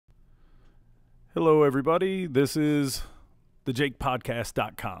Hello, everybody. This is the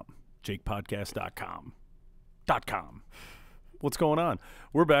JakePodcast.com. JakePodcast.com. .com. What's going on?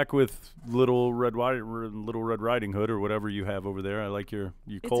 We're back with Little Red Riding Hood, or whatever you have over there. I like you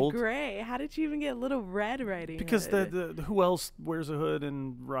cold. It's gray. How did you even get Little Red Riding Because Hood? the who else wears a hood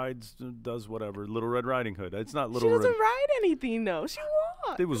and rides, does whatever? Little Red Riding Hood. It's not Little She doesn't Red. ride anything, though. She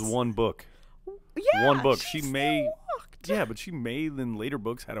walks. It was one book. Yeah, One book. She may. still walked. Yeah, but she may in later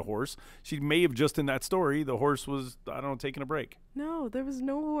books had a horse. She may have just in that story, the horse was, I don't know, taking a break. No, there was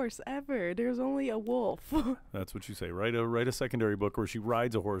no horse ever. There was only a wolf. That's what you say. Write a secondary book where she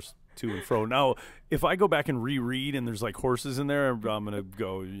rides a horse to and fro. Now, if I go back and reread and there's like horses in there, I'm gonna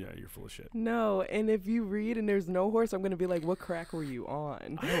go, yeah, you're full of shit. No, and if you read and there's no horse, I'm gonna be like, what crack were you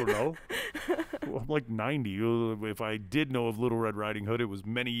on? I don't know. Well, I'm like 90. If I did know of Little Red Riding Hood, it was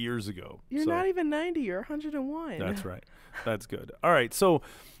many years ago. You're not even 90. You're 101. That's right. That's good. All right, so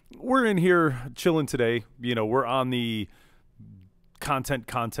we're in here chilling today. You know, we're on the content,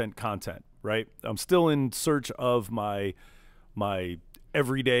 right? I'm still in search of my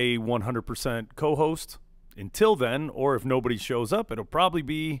everyday 100% co-host. Until then, or if nobody shows up, it'll probably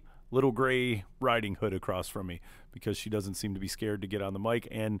be Little Gray Riding Hood across from me, because she doesn't seem to be scared to get on the mic,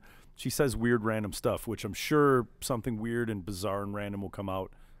 and she says weird random stuff, which I'm sure something weird and bizarre and random will come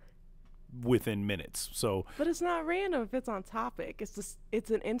out within minutes. So But it's not random if it's on topic.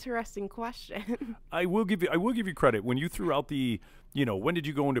 It's an interesting question. I will give you credit when you threw out the, you know, when did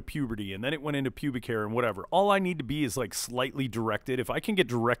you go into puberty, and then it went into pubic hair and whatever. All I need to be is like slightly directed. If I can get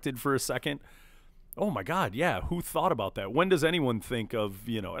directed for a second, oh my God, yeah, who thought about that? When does anyone think of,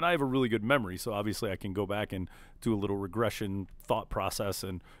 you know, and I have a really good memory, so obviously I can go back and do a little regression thought process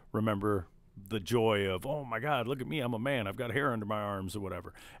and remember the joy of, oh my God, look at me, I'm a man, I've got hair under my arms or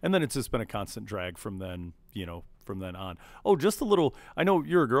whatever. And then it's just been a constant drag from then, you know, from then on. Oh, just a little, I know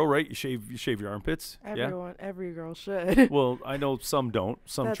you're a girl, right? You shave your armpits? Every girl should. Well, I know some don't.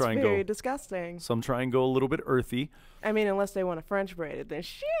 Some That's try and very go. disgusting. Some try and go a little bit earthy. I mean, unless they want a French braided, then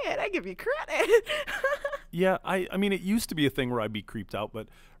shit, I give you credit. Yeah, I mean, it used to be a thing where I'd be creeped out, but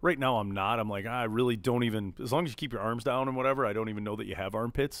right now I'm not. I'm like, I really don't even, as long as you keep your arms down and whatever, I don't even know that you have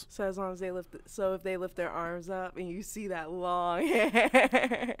armpits. So as long as they if they lift their arms up and you see that long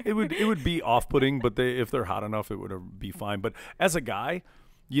hair. It would be off-putting, but if they're hot enough, it would be fine. But as a guy,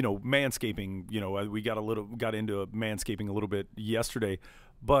 you know, manscaping, you know, we got into manscaping a little bit yesterday,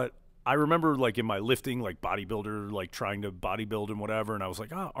 but I remember like in my lifting, like bodybuilder, like trying to bodybuild and whatever, and I was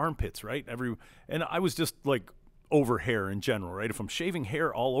like, armpits, right? And I was just like over hair in general, right? If I'm shaving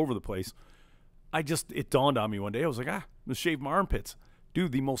hair all over the place, it dawned on me one day. I was like, let's shave my armpits.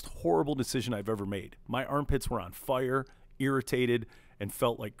 Dude, the most horrible decision I've ever made. My armpits were on fire, irritated, and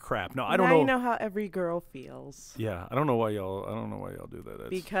felt like crap. Now, I don't know. Now you know how every girl feels. Yeah, I don't know why y'all do that.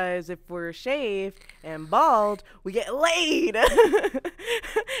 Because if we're shaved and bald, we get laid.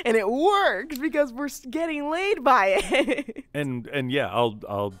 And it works because we're getting laid by it. And yeah,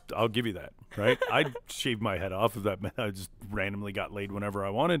 I'll give you that, right? I'd shave my head off if that meant I just randomly got laid whenever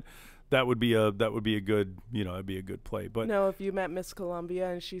I wanted. That would be a good, you know, it'd be a good play. But no, if you met Miss Columbia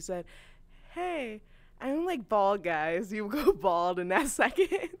and she said, "Hey, I don't like bald guys," you would go bald in that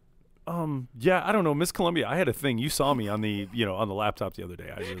second. Yeah, I don't know, Miss Columbia. I had a thing. You saw me on the laptop the other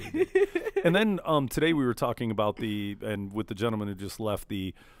day. I really did. And then today we were talking about and with the gentleman who just left,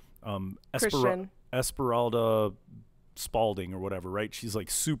 the Esmeralda Spalding or whatever, right? She's like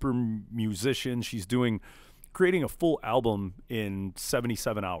super musician. She's creating a full album in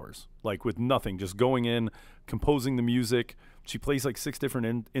 77 hours, like with nothing, just going in, composing the music. She plays like 6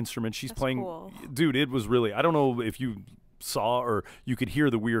 different instruments. She's playing. Cool. Dude, it was really, I don't know if you saw or you could hear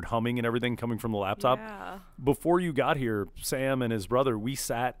the weird humming and everything coming from the laptop. Yeah. Before you got here, Sam and his brother, we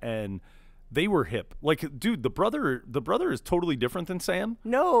sat and they were hip. Like, dude, the brother is totally different than Sam.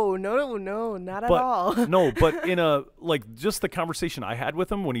 No, not at all. No, but in like just the conversation I had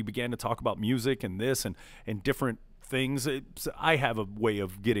with him when he began to talk about music and this and different things, I have a way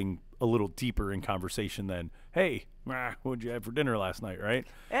of getting a little deeper in conversation than, hey, what'd you have for dinner last night, right?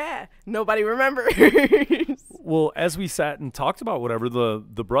 Yeah, nobody remembers. Well, as we sat and talked about whatever,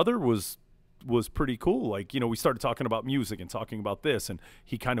 the brother was pretty cool. Like, you know, we started talking about music and talking about this, and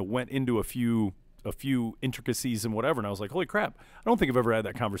he kind of went into a few intricacies and whatever, and I was like, holy crap, I don't think I've ever had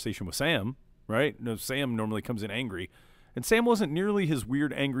that conversation with Sam, right? No, Sam normally comes in angry, and Sam wasn't nearly his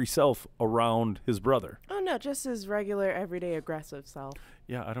weird angry self around his brother. Oh no, just his regular everyday aggressive self.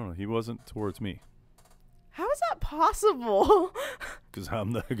 Yeah, I don't know, he wasn't towards me. How is that possible? Because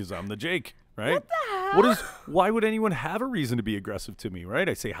I'm the Jake, right? What the hell? Why would anyone have a reason to be aggressive to me, right?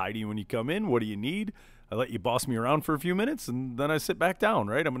 I say hi to you when you come in. What do you need? I let you boss me around for a few minutes, and then I sit back down,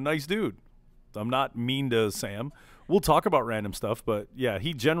 right? I'm a nice dude. I'm not mean to Sam. We'll talk about random stuff, but yeah,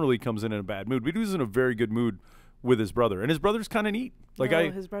 he generally comes in a bad mood. But he was in a very good mood with his brother, and his brother's kind of neat. Like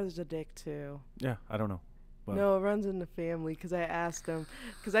no, his brother's a dick too. Yeah, I don't know. But No, it runs in the family because I asked him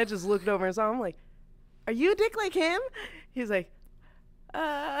because I just looked over and saw him. I'm like, "Are you a dick like him?" He's like,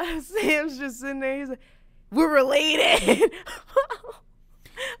 Sam's just sitting there. He's like, "We're related."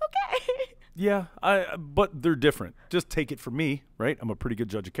 Okay. Yeah, but they're different. Just take it from me, right? I'm a pretty good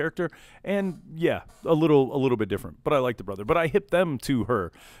judge of character, and yeah, a little bit different. But I like the brother. But I hip them to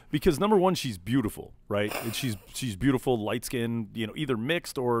her because number one, she's beautiful, right? And she's beautiful, light skin, either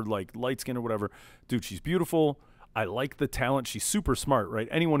mixed or like light skin or whatever. Dude, she's beautiful. I like the talent. She's super smart, right?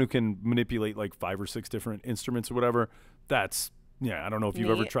 Anyone who can manipulate like 5 or 6 different instruments or whatever, that's I don't know if you've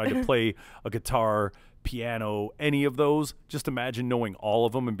ever tried to play a guitar, piano, any of those. Just imagine knowing all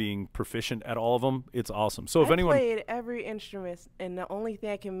of them and being proficient at all of them. It's awesome. So if anyone played every instrument, and the only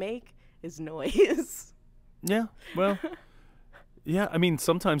thing I can make is noise. Yeah, well, yeah. I mean,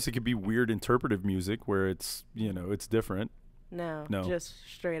 sometimes it could be weird interpretive music where it's it's different. No, No. just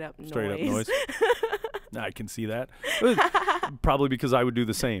straight up Noise. I can see that. Probably because I would do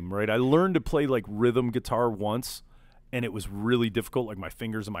the same, right? I learned to play like rhythm guitar once, and it was really difficult. Like my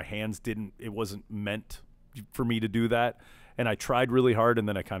fingers and my hands it wasn't meant for me to do that. And I tried really hard, and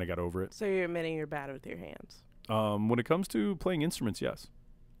then I kind of got over it. So you're admitting you're bad with your hands. When it comes to playing instruments, yes.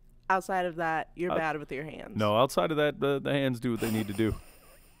 Outside of that, you're bad with your hands. No, outside of that, the hands do what they need to do.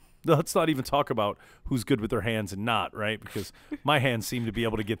 Let's not even talk about who's good with their hands and not, right? Because my hands seem to be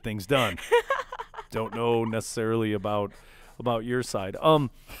able to get things done. Don't know necessarily about your side.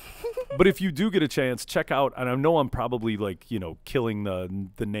 But if you do get a chance, check out, and I know I'm probably like, killing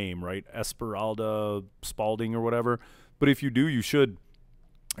the name, right? Esperalda Spalding or whatever. But if you do, you should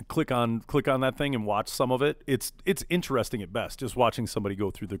click on that thing and watch some of it. It's interesting at best, just watching somebody go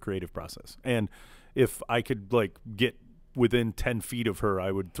through the creative process. And if I could like get within 10 feet of her,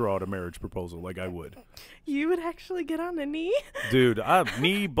 I would throw out a marriage proposal. Like I would. You would actually get on a knee? Dude,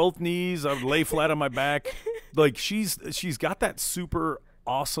 both knees. I would lay flat on my back. Like she's got that super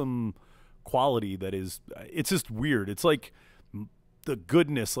awesome quality that it's just weird. It's like the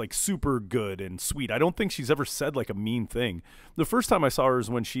goodness, like super good and sweet. I don't think she's ever said like a mean thing. The first time I saw her is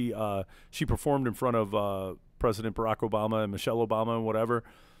when she performed in front of President Barack Obama and Michelle Obama and whatever,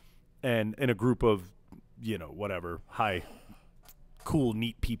 and in a group of whatever high, cool,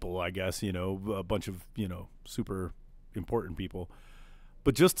 neat people, I guess, a bunch of super important people.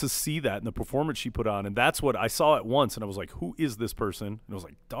 But just to see that and the performance she put on, and that's what I saw at once, and I was like, who is this person? And I was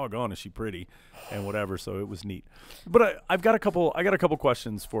like, doggone, is she pretty? And whatever, so it was neat. But I got a couple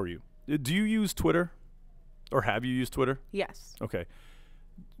questions for you. Do you use Twitter? Or have you used Twitter? Yes. Okay.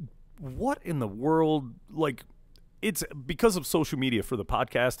 What in the world, like, it's because of social media for the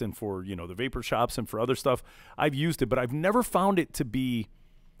podcast and for, the vapor shops and for other stuff, I've used it, but I've never found it to be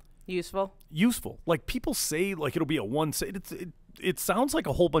useful. Like people say, like it'll be a one. It sounds like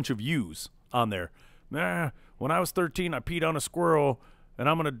a whole bunch of yous on there. When I was 13, I peed on a squirrel, and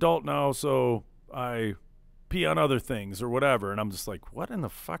I'm an adult now, so I pee on other things or whatever. And I'm just like, what in the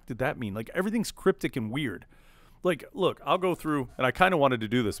fuck did that mean? Like everything's cryptic and weird. Like, look, I'll go through, and I kind of wanted to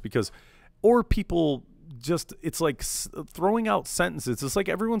do this or people just, it's like throwing out sentences. It's like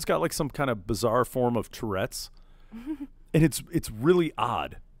everyone's got like some kind of bizarre form of Tourette's. And it's really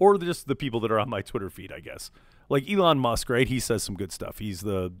odd. Or just the people that are on my Twitter feed, I guess. Like Elon Musk, right? He says some good stuff. He's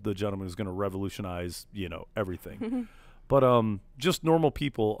the gentleman who's going to revolutionize, everything. But just normal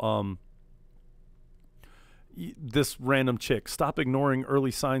people, this random chick, stop ignoring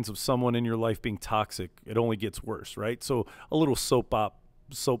early signs of someone in your life being toxic. It only gets worse, right? So a little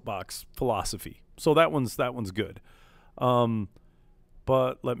soapbox philosophy. So that one's good.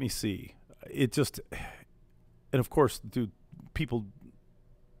 But let me see. It just, and of course, dude, people.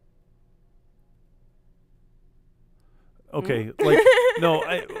 Okay, like no.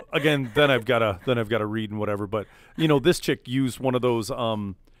 Then I've got to read and whatever. But this chick used one of those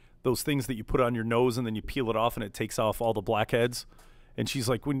things that you put on your nose and then you peel it off and it takes off all the blackheads. And she's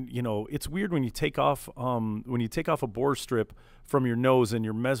like, it's weird when you take off a boar strip from your nose and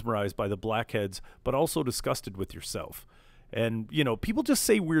you're mesmerized by the blackheads, but also disgusted with yourself. And people just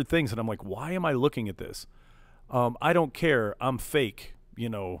say weird things, and I'm like, why am I looking at this? I don't care. I'm fake.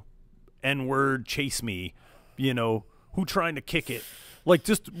 N-word, chase me. Who trying to kick it? Like,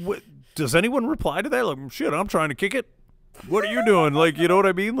 just does anyone reply to that? Like, shit, I'm trying to kick it. What are you doing? Like, you know what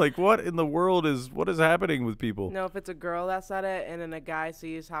I mean? Like, what in the world is happening with people? No, if it's a girl that said it, and then a guy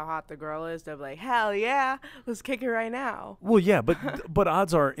sees how hot the girl is, they'll be like, hell yeah, let's kick it right now. Well, yeah, but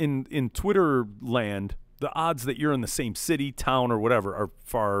odds are in Twitter land, the odds that you're in the same city, town, or whatever are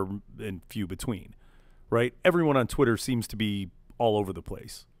far and few between, right? Everyone on Twitter seems to be all over the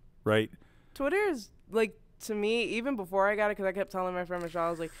place, right? Twitter is, like, to me, even before I got it, because I kept telling my friend Michelle, I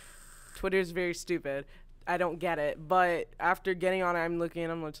was like, Twitter is very stupid. I don't get it. But after getting on it, I'm looking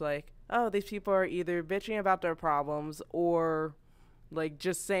and I'm just like, oh, these people are either bitching about their problems or like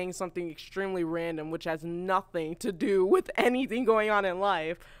just saying something extremely random, which has nothing to do with anything going on in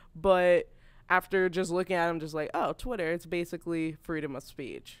life. But after just looking at it, I'm just like, oh, Twitter, it's basically freedom of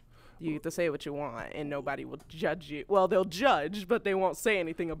speech. You get to say what you want and nobody will judge you. Well, they'll judge, but they won't say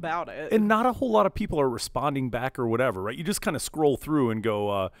anything about it. And not a whole lot of people are responding back or whatever, right? You just kind of scroll through and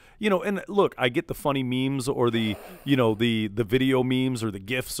go, and look, I get the funny memes or the video memes or the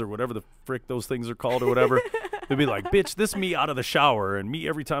GIFs or whatever the frick those things are called or whatever. They'd be like, bitch, this me out of the shower and me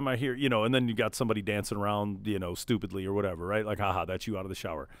every time I hear, and then you got somebody dancing around, stupidly or whatever, right? Like, haha, that's you out of the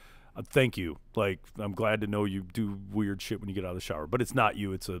shower. Thank you. Like, I'm glad to know you do weird shit when you get out of the shower, but it's not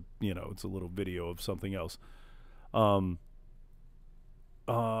you. It's a little video of something else. I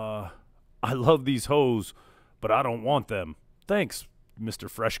love these hoes, but I don't want them. Thanks, Mr.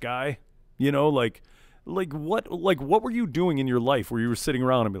 Fresh Guy. Like what were you doing in your life where you were sitting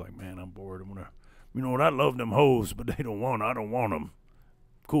around and be like, man, I'm bored. I'm gonna, I love them hoes, but I don't want them.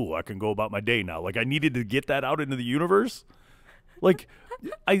 Cool. I can go about my day now. Like, I needed to get that out into the universe. Like,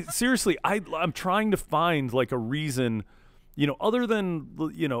 I'm trying to find like a reason, other than,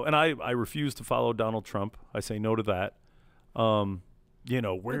 and I refuse to follow Donald Trump. I say no to that.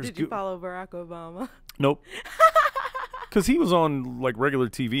 Did you follow Barack Obama? Nope. Because he was on like regular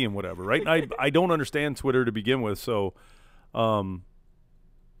TV and whatever, right? And I don't understand Twitter to begin with. So,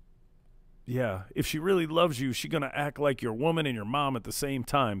 yeah, if she really loves you, she's going to act like your woman and your mom at the same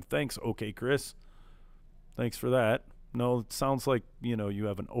time. Thanks. Okay, Chris. Thanks for that. No, it sounds like, you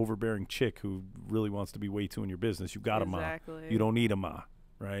have an overbearing chick who really wants to be way too in your business. You got Exactly. a ma. You don't need a ma,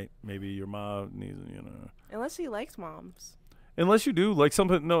 right? Maybe your ma needs, Unless he likes moms. Unless you do, like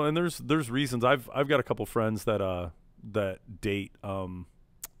something. No, and there's reasons. I've got a couple friends that date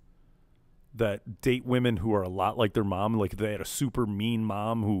women who are a lot like their mom. Like, they had a super mean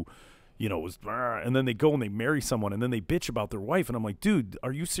mom who, was, and then they go and they marry someone and then they bitch about their wife. And I'm like, dude,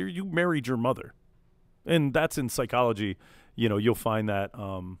 are you serious? You married your mother. And that's in psychology, you'll find that,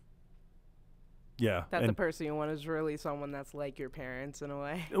 yeah. That the person you want is really someone that's like your parents in a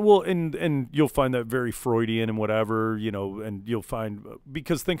way. Well, and you'll find that very Freudian and whatever, and you'll find,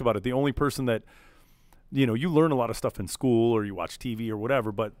 because think about it, the only person that, you learn a lot of stuff in school or you watch TV or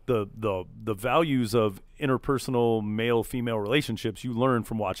whatever, but the values of interpersonal male-female relationships you learn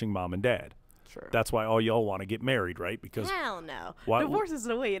from watching mom and dad. Sure. That's why all y'all want to get married, right? Because hell no, divorce is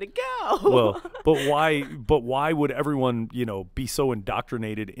the way to go. Well, but why would everyone, be so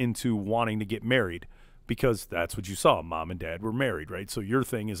indoctrinated into wanting to get married? Because that's what you saw. Mom and dad were married, right? So your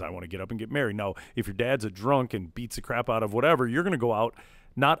thing is, I want to get up and get married. Now, if your dad's a drunk and beats the crap out of whatever, you're going to go out.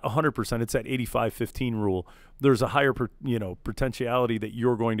 Not 100%. It's that 85-15 rule. There's a higher, potentiality that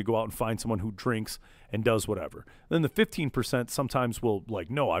you're going to go out and find someone who drinks and does whatever. Then the 15% sometimes will like,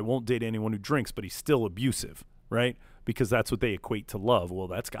 no, I won't date anyone who drinks, but he's still abusive, right? Because that's what they equate to love. Well,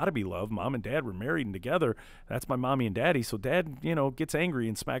 that's got to be love. Mom and dad were married and together. That's my mommy and daddy. So dad, gets angry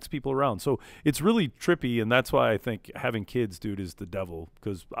and smacks people around. So it's really trippy, and that's why I think having kids, dude, is the devil,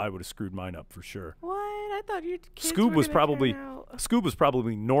 because I would have screwed mine up for sure. What? I thought your kids Scoob were was gonna probably turn out. Scoob was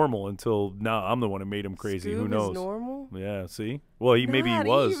probably normal until now. I'm the one who made him crazy. Scoob Who knows? Is normal? Yeah. See. Well, maybe he Not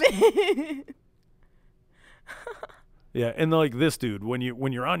was. even. Yeah, and like this dude, when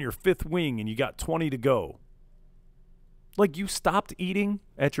you're on your fifth wing and you got 20 to go, like, you stopped eating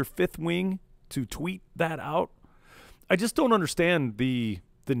at your fifth wing to tweet that out. I just don't understand the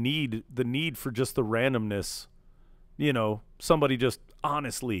need for just the randomness. Somebody just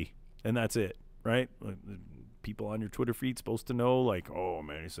honestly, and that's it, right? People on your Twitter feed supposed to know, like, oh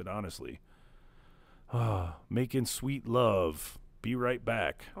man, he said honestly. Making sweet love. Be right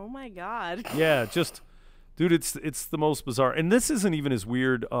back. Oh my God. Yeah, just, dude, it's the most bizarre. And this isn't even as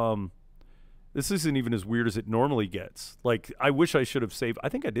weird. This isn't even as weird as it normally gets. Like, I wish I should have saved. I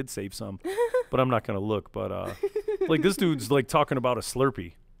think I did save some, but I'm not gonna look. But like, this dude's like talking about a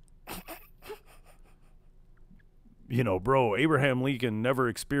Slurpee. Bro, Abraham Lincoln never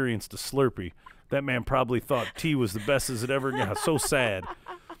experienced a Slurpee. That man probably thought tea was the best as it ever got. So sad.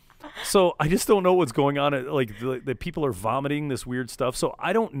 So I just don't know what's going on. Like, the people are vomiting this weird stuff. So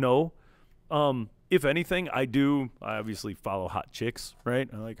I don't know. If anything, I obviously follow hot chicks, right?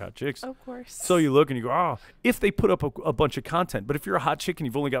 I like hot chicks. Of course. So you look and you go, oh, if they put up a bunch of content. But if you're a hot chick and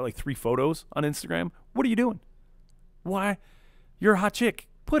you've only got like 3 photos on Instagram, what are you doing? Why? You're a hot chick.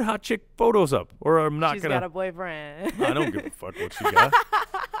 Put hot chick photos up, or I'm not She's gonna. got a boyfriend. I don't give a fuck what she got.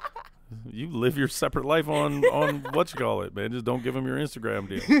 You live your separate life on what you call it, man. Just don't give them your Instagram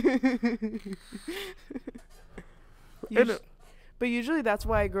deal. But usually that's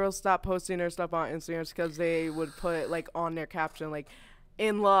why girls stop posting their stuff on Instagram, because they would put like on their caption like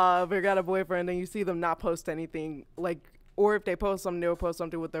in love or got a boyfriend, and you see them not post anything, like, or if they post something, they'll post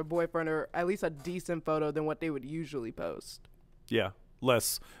something with their boyfriend or at least a decent photo than what they would usually post. Yeah,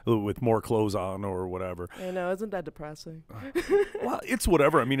 less with more clothes on or whatever. I know, isn't that depressing? Well, it's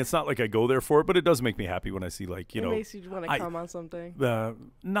whatever. I mean, it's not like I go there for it, but it does make me happy when I see, like, you know. It makes you want to come on something.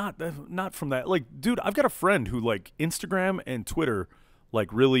 Not from that. Like, dude, I've got a friend who, like, Instagram and Twitter,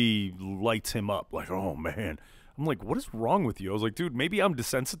 like, really lights him up. Like, oh, man. I'm like, what is wrong with you? I was like, dude, maybe I'm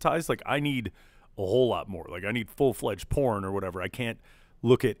desensitized. Like, I need a whole lot more. Like, I need full-fledged porn or whatever. I can't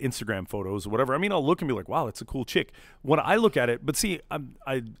look at Instagram photos or whatever. I mean, I'll look and be like, wow, that's a cool chick. When I look at it, but see,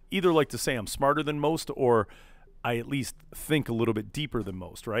 I either like to say I'm smarter than most, or I at least think a little bit deeper than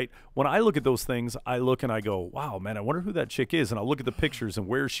most, right? When I look at those things, I look and I go, wow, man, I wonder who that chick is. And I'll look at the pictures and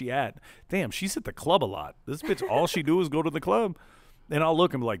where's she at? Damn, she's at the club a lot. This bitch, all she do is go to the club. And I'll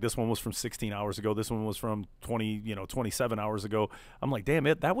look and be like, this one was from 16 hours ago. This one was from 27 hours ago. I'm like, damn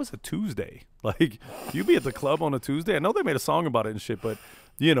it, that was a Tuesday. Like, you be at the club on a Tuesday? I know they made a song about it and shit, but,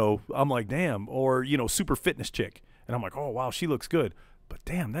 you know, I'm like, damn. Or, you know, super fitness chick. And I'm like, oh, wow, she looks good. But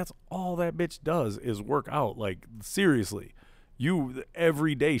damn, that's all that bitch does is work out. Like, seriously.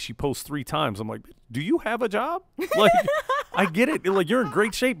 Every day she posts 3 times. I'm like, do you have a job? Like, I get it. Like, you're in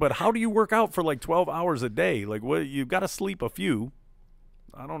great shape, but how do you work out for like 12 hours a day? Like, what? You've got to sleep a few.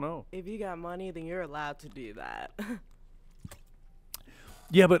 I don't know. If you got money, then you're allowed to do that.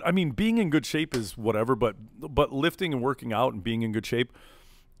 Yeah, but I mean, being in good shape is whatever, but lifting and working out and being in good shape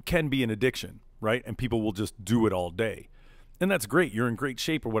can be an addiction, right? And people will just do it all day. And that's great. You're in great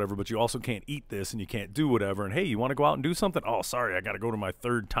shape or whatever, but you also can't eat this and you can't do whatever. And hey, you want to go out and do something? Oh, sorry, I got to go to my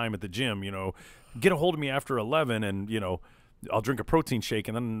 3rd time at the gym, you know. Get a hold of me after 11 and, you know, I'll drink a protein shake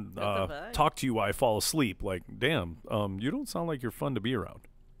and then talk to you while I fall asleep. Like, damn, you don't sound like you're fun to be around.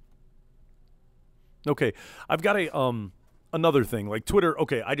 Okay, I've got another thing, like Twitter.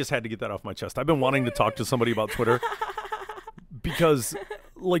 Okay, I just had to get that off my chest. I've been wanting to talk to somebody about Twitter because,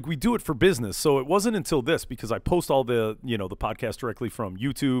 like, we do it for business. So it wasn't until this, because I post all the, you know, the podcast directly from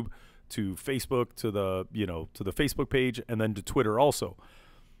YouTube to Facebook to the, you know, to the Facebook page and then to Twitter also.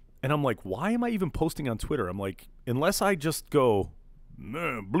 And I'm like, why am I even posting on Twitter? I'm like, unless I just go,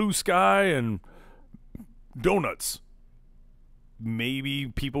 blue sky and donuts, maybe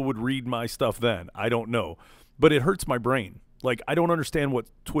people would read my stuff then. I don't know. But it hurts my brain. Like, I don't understand what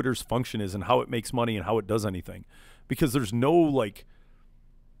Twitter's function is and how it makes money and how it does anything. Because there's no, like,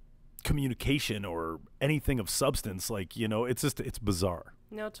 communication or anything of substance. Like, you know, it's bizarre.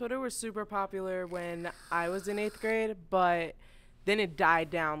 No, Twitter was super popular when I was in 8th grade, but then it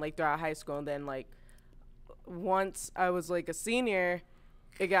died down, like, throughout high school. And then, like, once I was, like, a senior,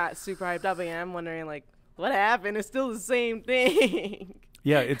 it got super hyped up again. I'm wondering, like, what happened? It's still the same thing.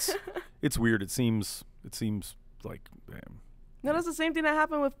 Yeah, it's weird. It seems like, man. No, that's the same thing that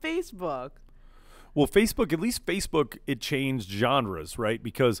happened with Facebook. Well, Facebook, at least Facebook, it changed genres, right?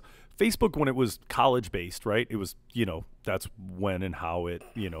 Because Facebook, when it was college-based, right, it was, you know, that's when and how it,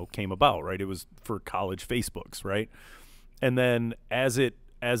 you know, came about, right? It was for college Facebooks, right? And then as it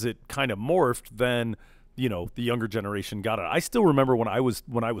kind of morphed, then, you know, the younger generation got it. I still remember when I was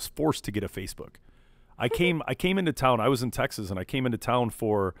forced to get a Facebook. I came into town. I was in Texas, and I came into town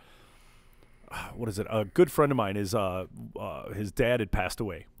for what is it? A good friend of mine is his dad had passed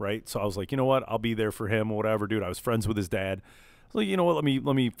away, right? So I was like, you know what? I'll be there for him or whatever, dude. I was friends with his dad. So you know what?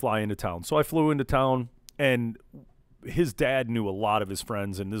 Let me fly into town. So I flew into town, and his dad knew a lot of his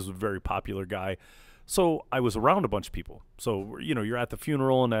friends, and this was a very popular guy. So I was around a bunch of people. So, you know, you're at the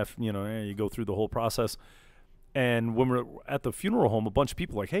funeral, and you go through the whole process. And when we're at the funeral home, a bunch of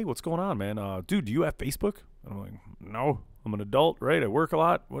people are like, hey, what's going on, man? Dude, do you have Facebook? And I'm like, no, I'm an adult, right? I work a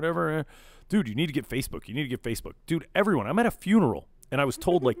lot, whatever. Dude, you need to get Facebook. You need to get Facebook. Dude, everyone, I'm at a funeral, and I was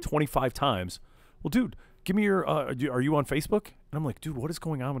told like 25 times, well, dude, give me your, are you on Facebook? And I'm like, dude, what is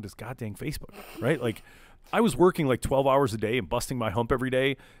going on with this goddamn Facebook, right? Like, I was working like 12 hours a day and busting my hump every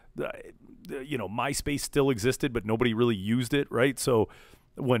day. You know, MySpace still existed, but nobody really used it, right? So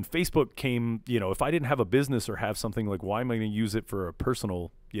when Facebook came, you know, if I didn't have a business or have something, like, why am I going to use it for a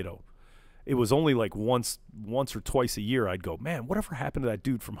personal, you know, it was only like once or twice a year I'd go, man, whatever happened to that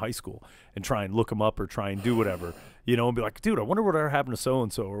dude from high school, and try and look him up or try and do whatever, you know, and be like, dude, I wonder whatever happened to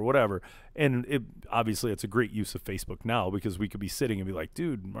so-and-so or whatever. And obviously it's a great use of Facebook now, because we could be sitting and be like,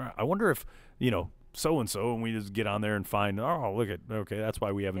 dude, I wonder if, you know, so and so, and we just get on there and find, oh, look at, okay, that's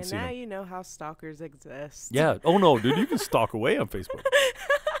why we haven't And seen now him. you know how stalkers exist. Yeah. Oh no, dude, you can stalk away on Facebook.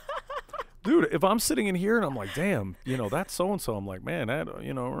 Dude, if I'm sitting in here and I'm like, damn, that's so and so, I'm like, man,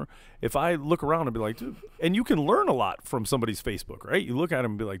 or if I look around and be like, dude, and you can learn a lot from somebody's Facebook, right? You look at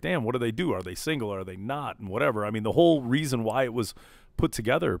them and be like, damn, what do they do? Are they single? Are they not? And whatever. I mean, the whole reason why it was put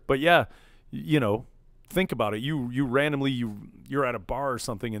together. But yeah, think about it. You randomly you're at a bar or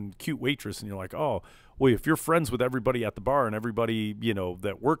something and cute waitress, and you're like, oh, well, if you're friends with everybody at the bar and everybody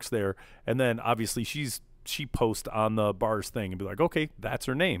that works there, and then obviously she posts on the bar's thing and be like, okay, that's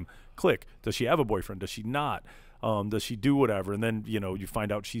her name. Click. Does she have a boyfriend? Does she not? Does she do whatever? And then, you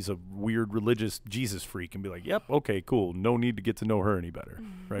find out she's a weird religious Jesus freak and be like, yep, okay, cool. No need to get to know her any better,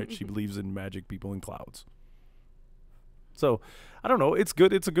 right? She believes in magic, people, and clouds. So, I don't know. It's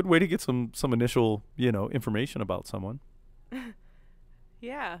good. It's a good way to get some initial, information about someone.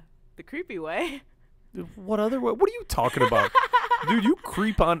 Yeah, the creepy way. What other way? What are you talking about? Dude, you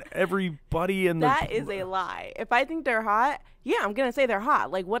creep on everybody in the... That is a lie. If I think they're hot, yeah, I'm going to say they're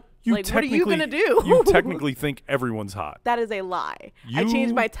hot. Like, what are you technically- going to do? You technically think everyone's hot. That is a lie. I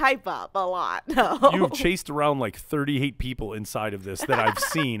changed my type up a lot. No. You've chased around like 38 people inside of this that I've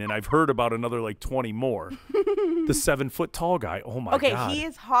seen, and I've heard about another like 20 more. The 7-foot tall guy. Oh my God. Okay, he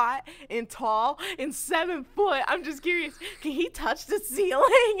is hot and tall and 7 foot. I'm just curious. Can he touch the ceiling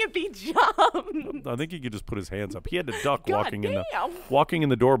if he jumped? I think he could just put his hands up. He had to duck God walking damn. in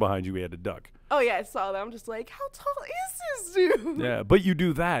the door behind you. He had to duck. Oh yeah, I saw that. I'm just like, how tall is this dude? Yeah, but you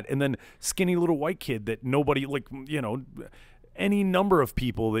do that, and then skinny little white kid that nobody any number of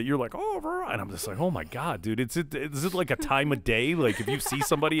people that you're like, oh, and I'm just like, oh my God, dude, is it like a time of day? Like if you see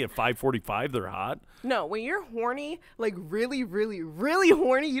somebody at 5:45, they're hot. No, when you're horny, like really, really, really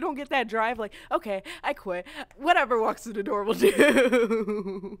horny, you don't get that drive. Like, okay, I quit. Whatever walks through the door will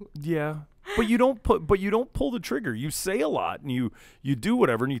do. Yeah, but you don't pull the trigger. You say a lot and you do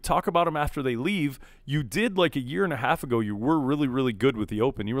whatever, and you talk about them after they leave. You did like a year and a half ago. You were really, really good with the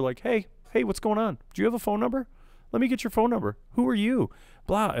open. You were like, hey, what's going on? Do you have a phone number? Let me get your phone number. Who are you?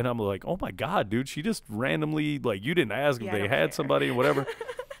 Blah. And I'm like, oh my God, dude, she just randomly, like, you didn't ask if they had somebody and whatever.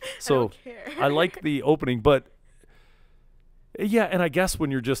 So I like the opening, but yeah. And I guess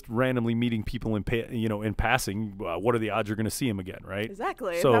when you're just randomly meeting people in passing, what are the odds you're going to see them again? Right.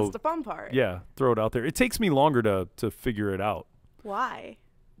 Exactly. So, that's the fun part. Yeah. Throw it out there. It takes me longer to figure it out. Why?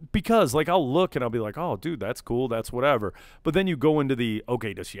 Because like I'll look and I'll be like, oh, dude, that's cool, that's whatever. But then you go into the,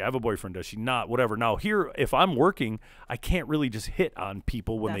 okay, does she have a boyfriend? Does she not? Whatever. Now here, if I'm working, I can't really just hit on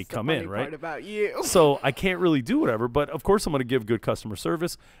people when they come in, right? Part about you. So I can't really do whatever. But of course, I'm going to give good customer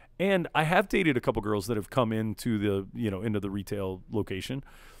service. And I have dated a couple girls that have come into the into the retail location.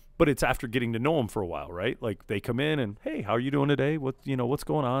 But it's after getting to know them for a while, right? Like they come in and, hey, how are you doing today? What's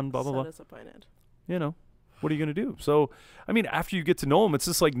going on? Blah blah blah. So disappointed. What are you going to do? So, I mean, after you get to know them, it's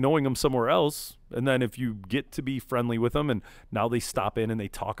just like knowing them somewhere else. And then if you get to be friendly with them and now they stop in and they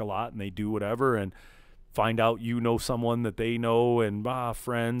talk a lot and they do whatever and find out someone that they know and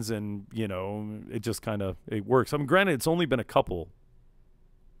friends and, it just kind of, it works. I mean, granted, it's only been a couple.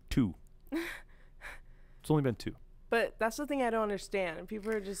 2. It's only been 2. But that's the thing I don't understand. And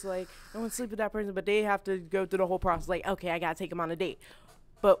people are just like, I want to sleep with that person, but they have to go through the whole process. Like, okay, I got to take them on a date.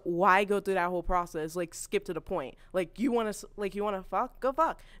 But why go through that whole process? Like, skip to the point. Like, you want to fuck? Go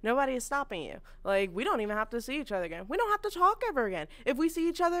fuck. Nobody is stopping you. Like, we don't even have to see each other again. We don't have to talk ever again. If we see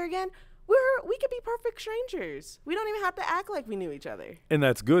each other again, we could be perfect strangers. We don't even have to act like we knew each other. And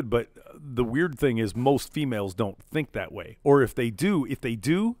that's good. But the weird thing is most females don't think that way. Or if they do,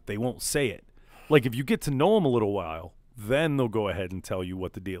 they won't say it. Like, if you get to know them a little while, then they'll go ahead and tell you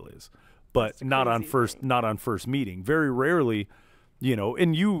what the deal is. But not on first meeting. Very rarely.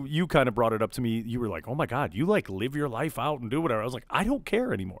 And you kind of brought it up to me. You were like, oh my God, you like live your life out and do whatever. I was like, I don't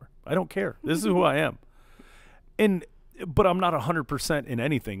care anymore. I don't care. This is who I am. But I'm not 100% in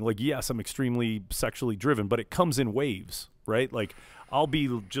anything. Like, yes, I'm extremely sexually driven, but it comes in waves, right? Like, I'll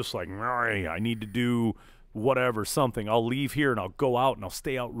be just like, I need to do whatever, something. I'll leave here and I'll go out and I'll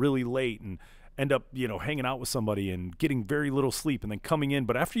stay out really late and end up, hanging out with somebody and getting very little sleep and then coming in.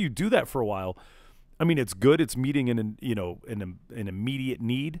 But after you do that for a while, I mean, it's good. It's meeting an immediate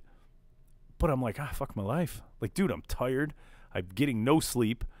need, but I'm like, fuck my life. Like, dude, I'm tired. I'm getting no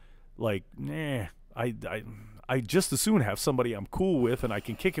sleep. Like, I just as soon have somebody I'm cool with and I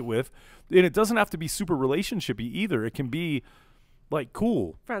can kick it with, and it doesn't have to be super relationshipy either. It can be like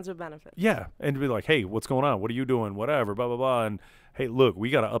cool friends with benefits. Yeah, and to be like, hey, what's going on? What are you doing? Whatever, blah blah blah. And hey, look,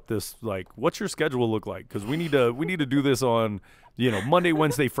 we got to up this. Like, what's your schedule look like? Because we need to do this on Monday,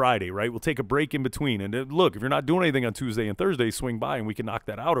 Wednesday, Friday, right? We'll take a break in between. And look, if you're not doing anything on Tuesday and Thursday, swing by and we can knock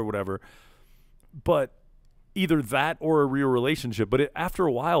that out or whatever. but either that or a real relationship. But after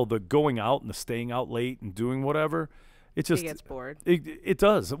a while, the going out and the staying out late and doing whatever, it just gets bored. It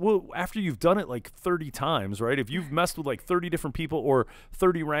does. Well, after you've done it like 30 times, right? If you've messed with like 30 different people or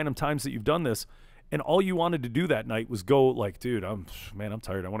 30 random times that you've done this, and all you wanted to do that night was go like, dude, I'm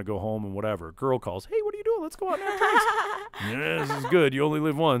tired. I want to go home and whatever. Girl calls, hey, what are you doing? Let's go out and have drinks. Yeah, this is good. You only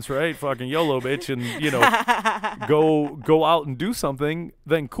live once, right? Fucking YOLO, bitch. And, you know, go out and do something,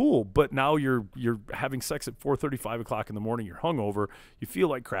 then cool. But now you're having sex at 4:30, 5 o'clock in the morning. You're hungover. You feel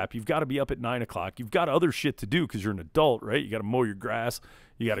like crap. You've got to be up at 9 o'clock. You've got other shit to do because you're an adult, right? You got to mow your grass.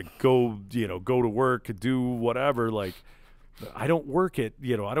 You got to go to work, do whatever. Like, I don't work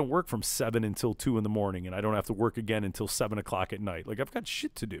from 7 until 2 in the morning, and I don't have to work again until 7 o'clock at night. Like, I've got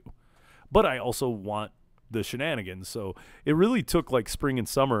shit to do. But I also want the shenanigans. So it really took like spring and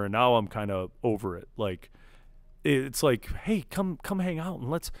summer, and now I'm kind of over it. Like, it's like, hey, come hang out and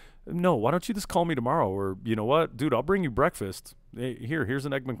why don't you just call me tomorrow? Or, you know what, dude, I'll bring you breakfast. Hey, here's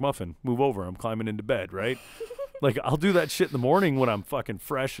an Egg McMuffin. Move over. I'm climbing into bed, right? Like, I'll do that shit in the morning when I'm fucking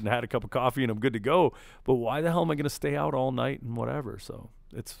fresh and had a cup of coffee and I'm good to go. But why the hell am I going to stay out all night and whatever? So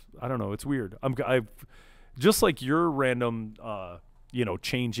I don't know. It's weird. I've just like your random,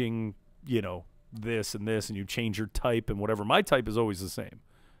 changing, this and this, and you change your type and whatever. My type is always the same,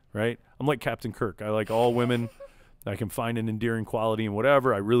 right? I'm like Captain Kirk. I like all women. I can find an endearing quality in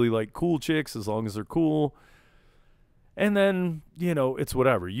whatever. I really like cool chicks as long as they're cool. And then, it's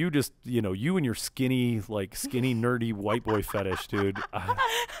whatever. You just, you and your skinny, nerdy white boy fetish, dude.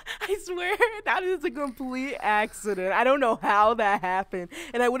 I swear that is a complete accident. I don't know how that happened.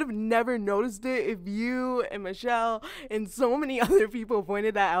 And I would have never noticed it if you and Michelle and so many other people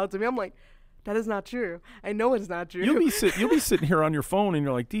pointed that out to me. I'm like, that is not true. I know it's not true. You'll be sitting here on your phone and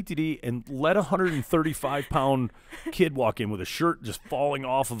you're like, DTD, and let a 135-pound kid walk in with a shirt just falling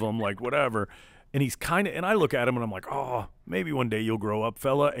off of him, like whatever. And he's and I look at him and I'm like, oh, maybe one day you'll grow up,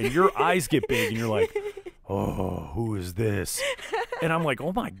 fella. And your eyes get big and you're like, oh, who is this? And I'm like,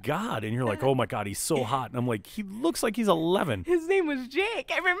 oh my God. And you're like, oh my God, he's so hot. And I'm like, he looks like he's 11. His name was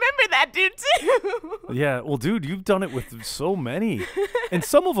Jake. I remember that dude too. Yeah. Well, dude, you've done it with so many. And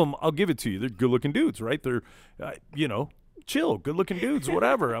some of them, I'll give it to you. They're good looking dudes, right? They're, chill, good looking dudes,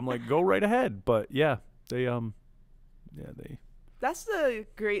 whatever. I'm like, go right ahead. But yeah, they. That's the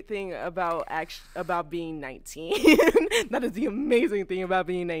great thing about being 19. That is the amazing thing about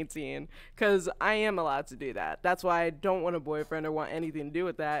being 19, because I am allowed to do that. That's why I don't want a boyfriend or want anything to do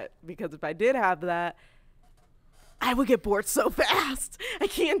with that, because if I did have that, I would get bored so fast. I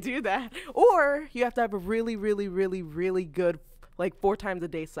can't do that. Or you have to have a really, really, really, really good, like 4 times a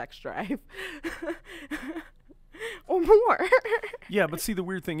day sex drive. Or more. Yeah, but see, the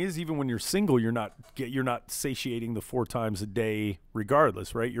weird thing is, even when you're single, you're not satiating the 4 times a day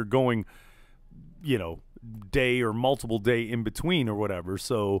regardless, right? You're going, day or multiple day in between or whatever.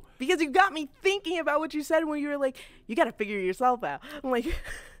 So because you got me thinking about what you said when you were like, you got to figure yourself out. I'm like,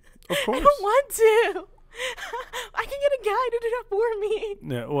 of course. I don't want to. I can get a guy to do that for me.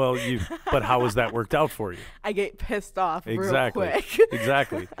 Yeah, well, but how has that worked out for you? I get pissed off exactly. real quick.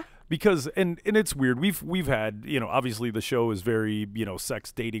 Exactly. Because and it's weird. We've had, obviously the show is very,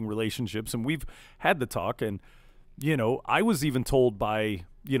 sex, dating, relationships, and we've had the talk. And I was even told by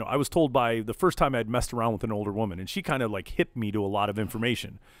the first time I'd messed around with an older woman, and she kind of like hipped me to a lot of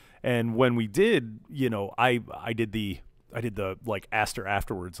information. And when we did, I did the like asked her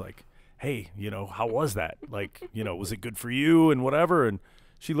afterwards, like, hey, how was that? Like, was it good for you and whatever? And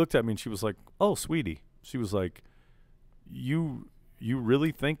she looked at me and she was like, oh, sweetie. She was like, you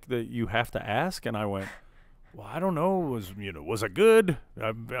really think that you have to ask? And I went, well, I don't know. Was it good?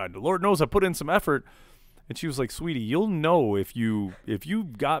 Lord knows I put in some effort. And she was like, sweetie, you'll know if you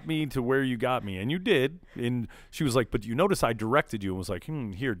got me to where you got me. And you did. And she was like, but you notice I directed you and was like,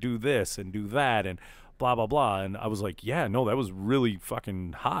 here, do this and do that and blah, blah, blah. And I was like, yeah, no, that was really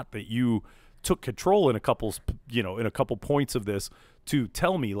fucking hot that you took control in a couple points of this to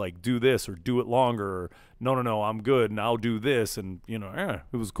tell me, like, do this or do it longer, or no, I'm good and I'll do this. And,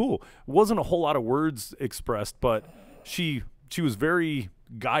 it was cool. It wasn't a whole lot of words expressed, but she was very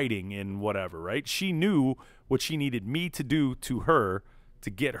guiding in whatever, right? She knew what she needed me to do to her to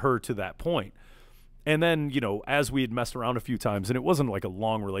get her to that point. And then, as we had messed around a few times, and it wasn't like a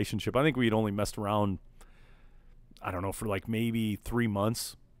long relationship. I think we had only messed around, I don't know, for like maybe 3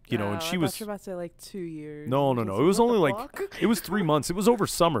 months. And she was. I thought you were about to say like 2 years. No. It was only it was 3 months. It was over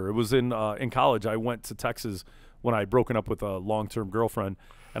summer. It was in college. I went to Texas when I had broken up with a long-term girlfriend,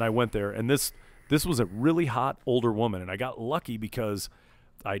 and I went there. And this was a really hot older woman, and I got lucky because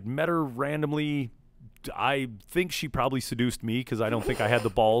I'd met her randomly. I think she probably seduced me because I don't think I had the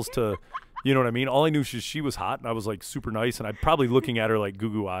balls to You know what I mean? All I knew is she was hot, and I was like super nice, and I'm probably looking at her like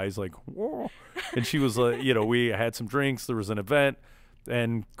goo eyes, like, whoa. And she was you know, we had some drinks, there was an event,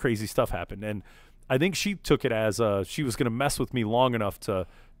 and crazy stuff happened. And I think she took it as she was going to mess with me long enough to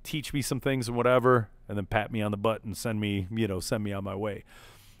teach me some things and whatever, and then pat me on the butt and send me on my way.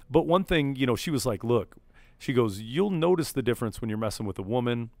 But one thing, you know, she was like, look, she goes, you'll notice the difference when you're messing with a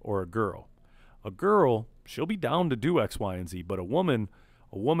woman or a girl. A girl, she'll be down to do X, Y, and Z, but a woman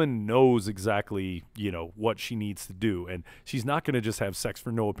knows exactly, you know, what she needs to do, and she's not going to just have sex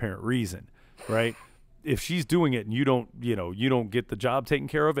for no apparent reason, right? If she's doing it and you don't get the job taken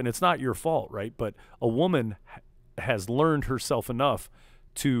care of, and it's not your fault, right? But a woman has learned herself enough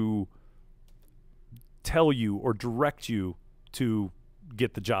to tell you or direct you to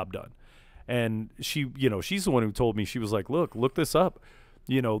get the job done. And she, you know, she's the one who told me, she was like, look this up.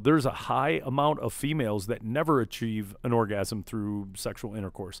 You know, there's a high amount of females that never achieve an orgasm through sexual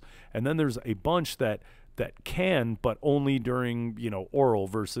intercourse. And then there's a bunch that can, but only during, you know, oral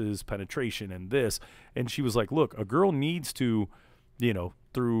versus penetration and this. And she was like, look, a girl needs to, you know,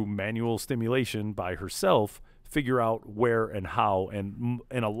 through manual stimulation by herself, figure out where and how. And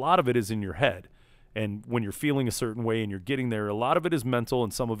a lot of it is in your head. And when you're feeling a certain way and you're getting there, a lot of it is mental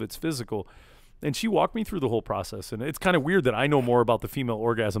and some of it's physical. And she walked me through the whole process. And it's kind of weird that I know more about the female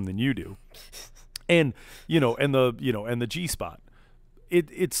orgasm than you do. And, you know, and the G-spot.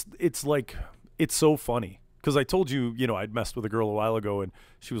 It's like, it's so funny. Because I told you, you know, I'd messed with a girl a while ago, and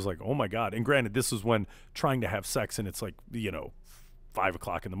she was like, oh, my God. And granted, this was when trying to have sex, and it's like, you know, 5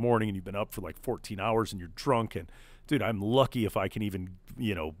 o'clock in the morning, and you've been up for like 14 hours, and you're drunk. And, dude, I'm lucky if I can even,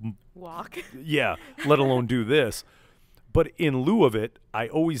 you know. Walk. Yeah, let alone do this. But in lieu of it, I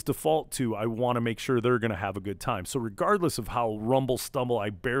always default to, I want to make sure they're going to have a good time. So regardless of how rumble stumble, I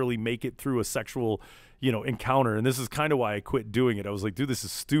barely make it through a sexual, you know, encounter. And this is kind of why I quit doing it. I was like, dude, this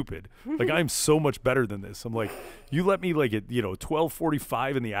is stupid. Like, I'm so much better than this. I'm like, you let me like at, you know,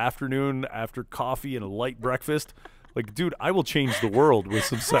 12:45 in the afternoon after coffee and a light breakfast. Like, dude, I will change the world with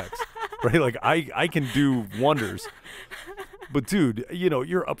some sex, right? Like, I can do wonders. But dude, you know,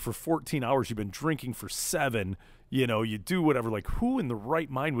 you're up for 14 hours. You've been drinking for 7. You know, you do whatever. Like, who in the right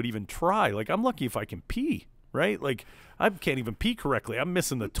mind would even try? Like, I'm lucky if I can pee, right? Like, I can't even pee correctly. I'm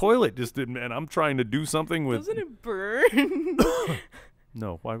missing the toilet and I'm trying to do something with. Doesn't it burn?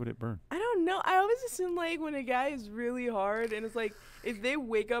 No, why would it burn? I don't know. I always assume, like, when a guy is really hard and it's like, if they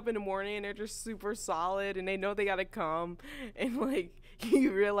wake up in the morning and they're just super solid and they know they gotta come, and like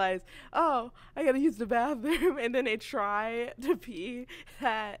you realize, oh, I gotta use the bathroom, and then they try to pee,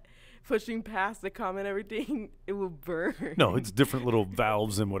 that pushing past the cum and everything, it will burn. No, it's different little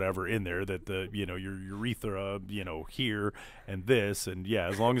valves and whatever in there that the, you know, your urethra, you know, here and this. And yeah,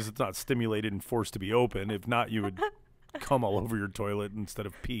 as long as it's not stimulated and forced to be open. If not, you would come all over your toilet instead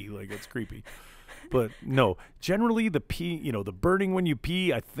of pee. Like, it's creepy. But no, generally the pee, you know, the burning when you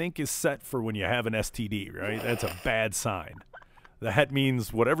pee, I think is set for when you have an STD, right? That's a bad sign. That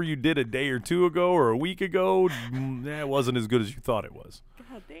means whatever you did a day or two ago or a week ago, it wasn't as good as you thought it was.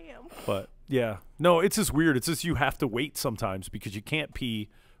 God damn. But yeah, no, it's just weird. It's just you have to wait sometimes because you can't pee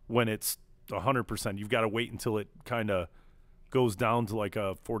when it's 100%. You've got to wait until it kind of goes down to like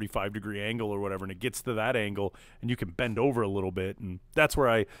a 45-degree angle or whatever, and it gets to that angle, and you can bend over a little bit, and that's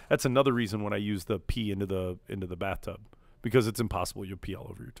another reason when I use the pee into the bathtub, because it's impossible. You'll pee all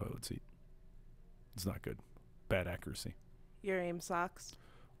over your toilet seat. It's not good. Bad accuracy. Your aim sucks.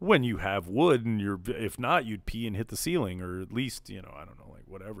 When you have wood, and if not, you'd pee and hit the ceiling, or at least, you know, I don't know, like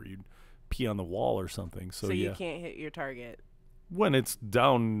whatever, you'd pee on the wall or something. So you yeah. Can't hit your target. When it's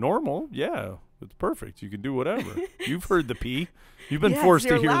down normal, yeah, it's perfect. You can do whatever. You've heard the pee. You've been forced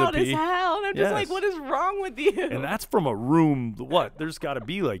to hear the pee. As hell, and I'm just like, what is wrong with you? And that's from a room. What? There's got to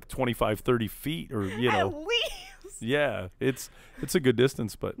be like 25, 30 feet, or you know. At least. Yeah, it's a good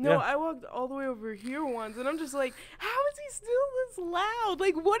distance, but no, yeah. I walked all the way over here once, and I'm just like, how is he still this loud?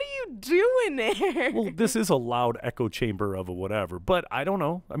 Like, what are you doing there? Well, this is a loud echo chamber of a whatever, but I don't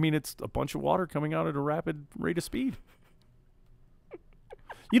know. I mean, it's a bunch of water coming out at a rapid rate of speed.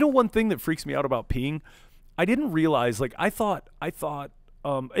 You know, one thing that freaks me out about peeing, I didn't realize, like, I thought,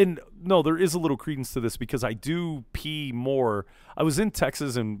 and no, there is a little credence to this because I do pee more. I was in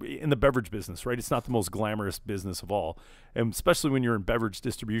Texas and in the beverage business, right? It's not the most glamorous business of all. And especially when you're in beverage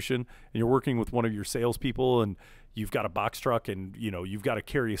distribution and you're working with one of your salespeople and you've got a box truck and, you know, you've got to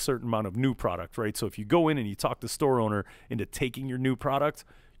carry a certain amount of new product, right? So if you go in and you talk the store owner into taking your new product,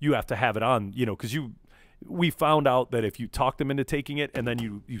 you have to have it on, you know, because we found out that if you talk them into taking it and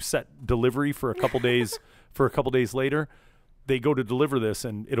then you set delivery for a couple days, later, they go to deliver this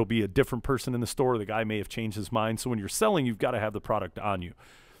and it'll be a different person in the store. The guy may have changed his mind. So when you're selling, you've got to have the product on you.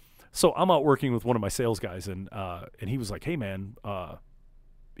 So I'm out working with one of my sales guys, and he was like, "Hey man,"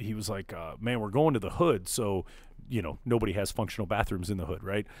 he was like, "Man, we're going to the hood, so nobody has functional bathrooms in the hood,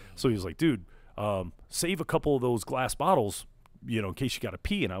 right?" So he was like, "Dude, save a couple of those glass bottles, in case you got to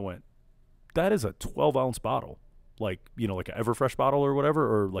pee." And I went, "That is a 12-ounce bottle, like like an Everfresh bottle or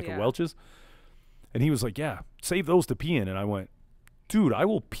whatever, or like a Welch's." And he was like, "Yeah, save those to pee in." And I went, "Dude, I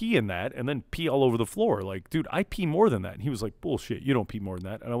will pee in that and then pee all over the floor. Like, dude, I pee more than that." And he was like, "Bullshit, you don't pee more than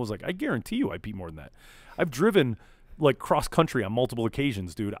that." And I was like, "I guarantee you I pee more than that. I've driven like cross country on multiple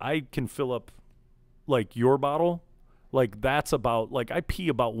occasions, dude. I can fill up like your bottle. Like that's about like I pee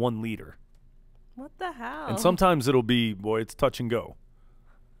about 1 liter." What the hell? And sometimes it'll be, boy, it's touch and go.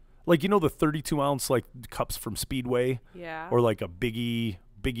 Like, the 32-ounce like cups from Speedway, Yeah. or like a biggie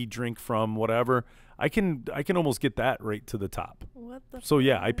drink from whatever. I can almost get that right to the top. What the? So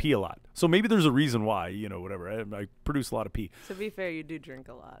yeah, I pee a lot. So maybe there's a reason why, whatever. I produce a lot of pee. To be fair, you do drink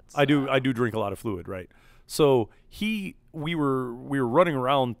a lot. I do drink a lot of fluid, right? So we were running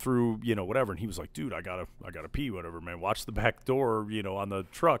around through, whatever, and he was like, "Dude, I gotta pee, whatever, man. Watch the back door, on the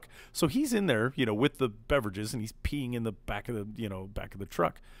truck." So he's in there, with the beverages, and he's peeing in the back of the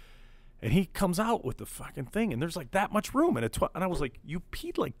truck. And he comes out with the fucking thing, and there's like that much room, and I was like, "You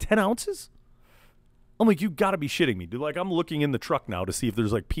peed like 10 ounces?" I'm like, "You gotta be shitting me, dude." Like, I'm looking in the truck now to see if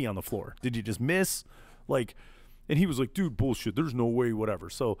there's like pee on the floor. Did you just miss? Like, and he was like, "Dude, bullshit. There's no way, whatever."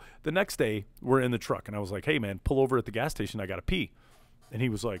 So the next day we're in the truck, and I was like, "Hey man, pull over at the gas station. I gotta pee." And he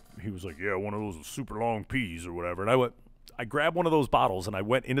was like, "Yeah, one of those super long pees or whatever." And I grabbed one of those bottles, and I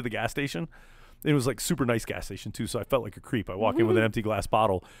went into the gas station. It was like super nice gas station too, so I felt like a creep. I walk in with an empty glass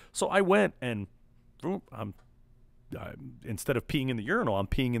bottle. So I went and boom, I'm instead of peeing in the urinal, I'm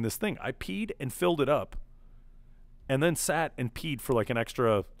peeing in this thing. I peed and filled it up, and then sat and peed for like an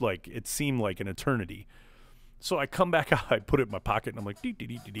extra, like it seemed like an eternity. So I come back out, I put it in my pocket, and I'm like, dee, dee,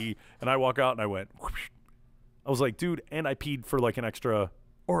 dee, dee, dee. And I walk out, and I went, whoosh. I was like, dude, and I peed for like an extra,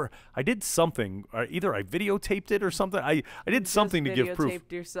 or I did something. Either I videotaped it or something. I did something to give proof.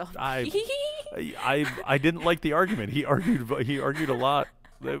 Videotaped yourself. I didn't like the argument. He argued a lot.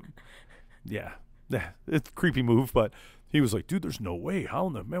 Yeah, it's a creepy move, but he was like, "Dude, there's no way. How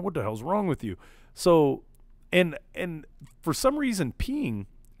in the man? What the hell's wrong with you?" So, and for some reason, peeing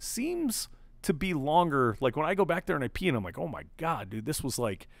seems to be longer. Like when I go back there and I pee, and I'm like, "Oh my god, dude, this was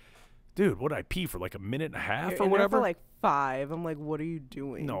like." Dude, what did I pee for, like a minute and a half You're or in whatever? there for like 5. I'm like, what are you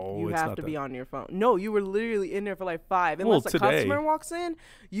doing? No, you it's have not to that. be on your phone. No, you were literally in there for like 5. Unless a today- customer walks in,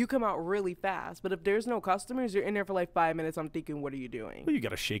 you come out really fast. But if there's no customers, you're in there for like 5 minutes. I'm thinking, what are you doing? Well, you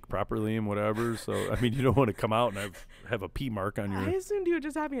got to shake properly and whatever. So, I mean, you don't want to come out and have a pee mark on I your. assumed you were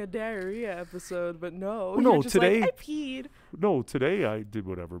just having a diarrhea episode, but no. Well, no, you're just today- like, I peed. No, today I did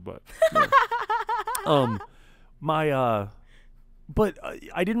whatever, but. No. But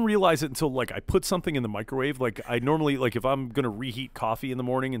I didn't realize it until like I put something in the microwave. Like I normally, like if I'm gonna reheat coffee in the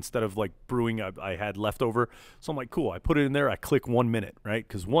morning instead of like brewing, I had leftover. So I'm like, cool. I put it in there. I click 1 minute, right?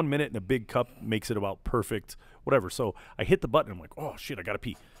 Because 1 minute in a big cup makes it about perfect, whatever. So I hit the button. I'm like, oh shit, I gotta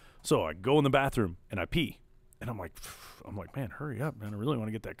pee. So I go in the bathroom and I pee, and I'm like, man, hurry up, man. I really want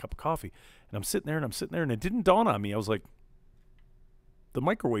to get that cup of coffee. And I'm sitting there and it didn't dawn on me. I was like, the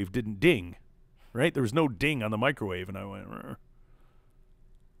microwave didn't ding, right? There was no ding on the microwave, and I went. Rrr.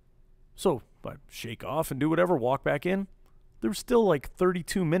 So I shake off and do whatever, walk back in. There was still like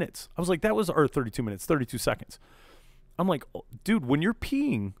 32 minutes. I was like, that was our 32 minutes, 32 seconds. I'm like, oh, dude, when you're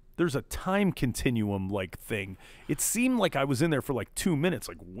peeing, there's a time continuum like thing. It seemed like I was in there for like 2 minutes.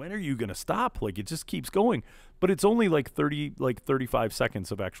 Like, when are you going to stop? Like, it just keeps going. But it's only like 35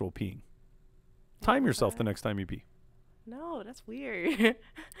 seconds of actual peeing. Time yourself the next time you pee. No, that's weird.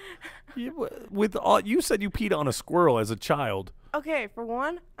 You said you peed on a squirrel as a child. Okay, for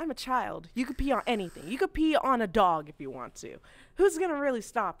one, I'm a child. You could pee on anything. You could pee on a dog if you want to. Who's going to really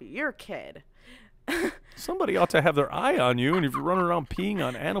stop you? You're a kid. Somebody ought to have their eye on you, and if you're running around peeing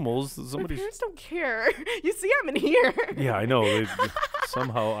on animals, My somebody. parents don't care. You see, I'm in here. Yeah, I know.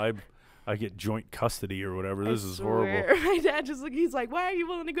 Somehow I get joint custody or whatever. This is horrible. My dad just he's like, why are you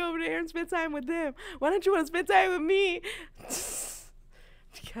willing to go over there and spend time with them? Why don't you want to spend time with me?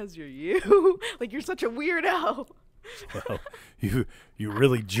 Because you're you. Like, you're such a weirdo. Well, you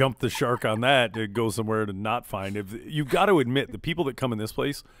really jumped the shark on that to go somewhere to not find. You've got to admit, the people that come in this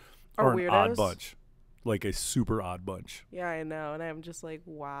place are an odd weirdos? bunch. Like a super odd bunch. Yeah, I know. And I'm just like,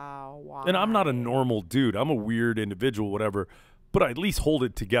 wow. And I'm not a normal dude. I'm a weird individual, whatever. But I at least hold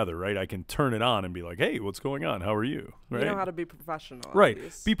it together, right? I can turn it on and be like, hey, what's going on? How are you? Right? You know how to be professional. at Right.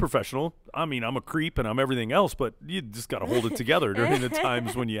 least. Be professional. I mean, I'm a creep and I'm everything else, but you just got to hold it together during the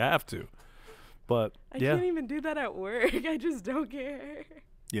times when you have to. But I yeah. can't even do that at work. I just don't care.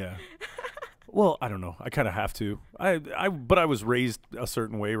 Yeah. Well, I don't know. I kind of have to. But I was raised a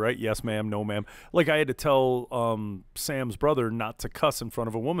certain way, right? Yes, ma'am. No, ma'am. Like I had to tell Sam's brother not to cuss in front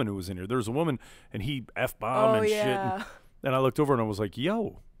of a woman who was in here. There was a woman, and he f-bombed and shit. And I looked over and I was like,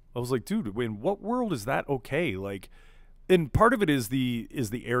 "Yo," I was like, "Dude, in what world is that okay?" Like, and part of it is the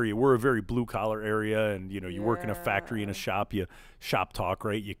area. We're a very blue collar area, and you work in a factory, in a shop. You shop talk,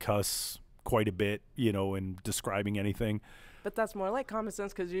 right? You cuss quite a bit, in describing anything. But that's more like common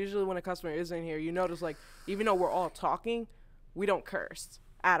sense, because usually when a customer is in here, you notice, like, even though we're all talking, we don't curse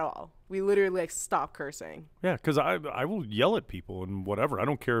at all. We literally, like, stop cursing. Yeah, because I will yell at people and whatever. I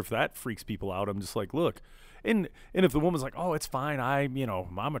don't care if that freaks people out. I'm just like, look. And if the woman's like, oh, it's fine, I'm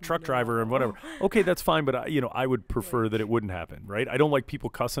a truck driver and whatever. Okay, that's fine, but I would prefer that it wouldn't happen, right? I don't like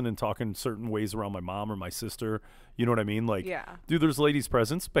people cussing and talking certain ways around my mom or my sister. You know what I mean? Like, dude, there's ladies'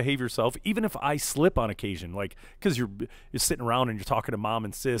 presence. Behave yourself. Even if I slip on occasion, like, because you're sitting around and you're talking to mom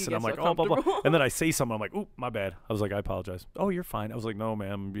and sis, and I'm like, oh, blah, blah. And then I say something, I'm like, oh, my bad. I was like, I apologize. Oh, you're fine. I was like, no,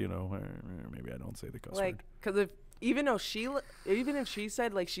 ma'am, maybe I don't say the cuss word. Because even if she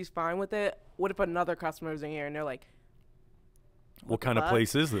said, like, she's fine with it, what if another customer's in here and they're like, what kind of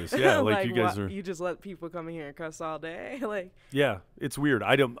place is this? Yeah, like you guys are. You just let people come in here and cuss all day, like. Yeah, it's weird.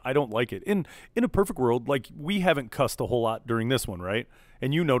 I don't like it. In a perfect world, like, we haven't cussed a whole lot during this one, right?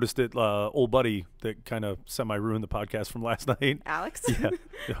 And you noticed it, old buddy that kind of semi-ruined the podcast from last night. Alex?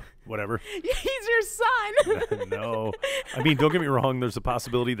 Yeah, whatever. He's your son. No. I mean, don't get me wrong. There's a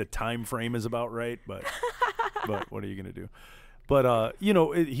possibility the time frame is about right, but what are you going to do? But,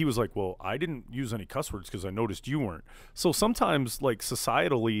 he was like, well, I didn't use any cuss words because I noticed you weren't. So sometimes, like,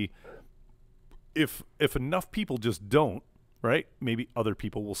 societally, if enough people just don't, right, maybe other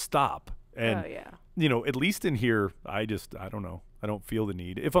people will stop. And, at least in here, I don't know. I don't feel the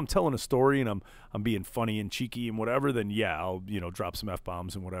need. If I'm telling a story and I'm being funny and cheeky and whatever, then I'll drop some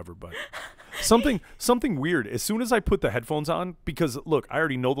F-bombs and whatever. But something weird. As soon as I put the headphones on, because look, I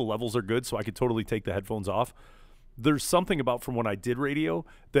already know the levels are good, so I could totally take the headphones off. There's something about from when I did radio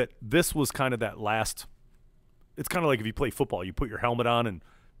that this was kind of that last. It's kind of like if you play football, you put your helmet on and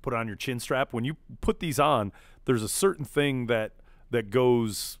put on your chin strap. When you put these on, there's a certain thing that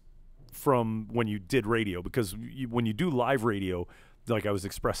goes from when you did radio, because when you do live radio, like I was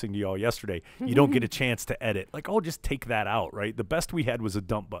expressing to y'all yesterday, you don't get a chance to edit. Like, oh, just take that out, right? The best we had was a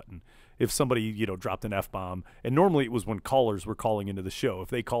dump button. If somebody, dropped an F-bomb, and normally it was when callers were calling into the show. If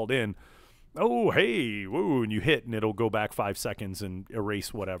they called in, oh, hey, woo, and you hit, and it'll go back 5 seconds and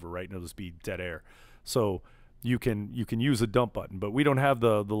erase whatever, right? And it'll just be dead air. So you can use a dump button, but we don't have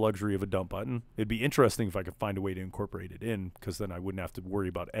the luxury of a dump button. It'd be interesting if I could find a way to incorporate it in, because then I wouldn't have to worry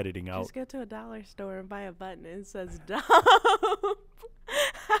about editing out. Just go to a dollar store and buy a button and it says dump.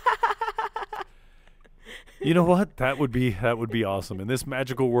 You know what? That would be awesome. In this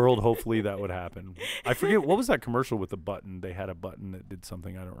magical world, hopefully that would happen. I forget, what was that commercial with the button? They had a button that did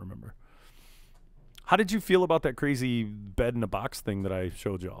something. I don't remember. How did you feel about that crazy bed in a box thing that I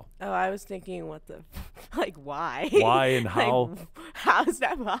showed y'all? Oh, I was thinking, why? Why and how? Like, how is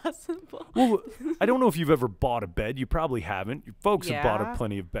that possible? Well, I don't know if you've ever bought a bed. You probably haven't. You folks have bought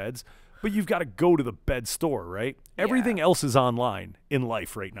plenty of beds. But you've got to go to the bed store, right? Everything else is online in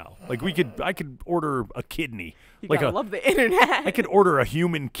life right now. Like I could order a kidney. I love the internet. I could order a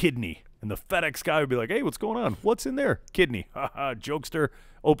human kidney, and the FedEx guy would be like, "Hey, what's going on? What's in there? Kidney." Haha, jokester.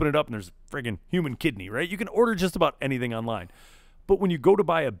 Open it up, and there's friggin' human kidney, right? You can order just about anything online. But when you go to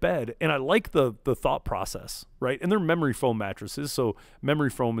buy a bed, and I like the thought process, right? And they're memory foam mattresses, so memory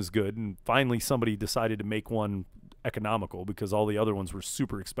foam is good. And finally, somebody decided to make one economical, because all the other ones were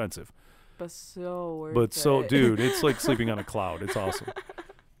super expensive. But so worth it. Dude, it's like sleeping on a cloud. It's awesome.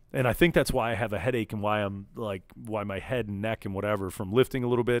 And I think that's why I have a headache, and why why my head and neck and whatever from lifting a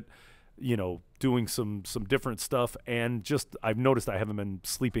little bit, doing some different stuff, and just I've noticed I haven't been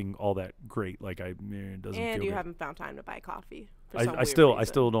sleeping all that great. Like it doesn't feel And you good. haven't found time to buy coffee. I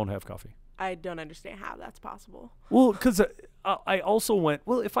still don't have coffee. I don't understand how that's possible. Well, because I also went,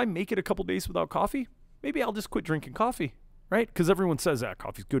 well, if I make it a couple days without coffee, maybe I'll just quit drinking coffee, right? Because everyone says that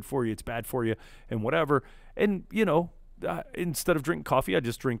coffee's good for you, it's bad for you, and whatever. And instead of drinking coffee, I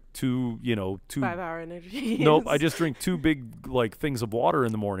just drink two 5-hour energy. Nope, I just drink 2 big things of water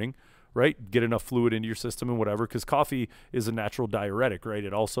in the morning, right? Get enough fluid into your system and whatever, because coffee is a natural diuretic, right?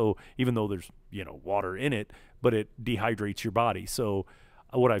 It also, even though there's water in it, but it dehydrates your body. So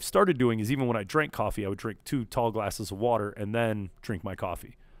what I've started doing is, even when I drank coffee, I would drink 2 tall glasses of water and then drink my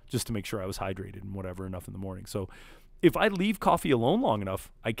coffee, just to make sure I was hydrated and whatever enough in the morning. So if I leave coffee alone long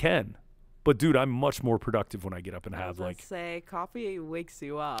enough, I can. But dude, I'm much more productive when I get up and have coffee wakes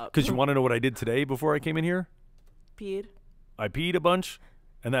you up. Because you want to know what I did today before I came in here? Peed. I peed a bunch.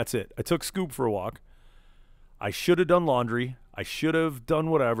 and that's it. I took Scoop for a walk. I should have done laundry. I should have done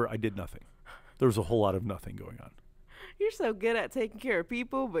whatever. I did nothing. There was a whole lot of nothing going on. You're so good at taking care of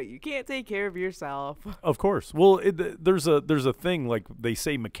people, but you can't take care of yourself. Of course. Well, there's a thing, like they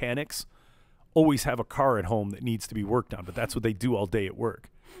say mechanics always have a car at home that needs to be worked on, but that's what they do all day at work.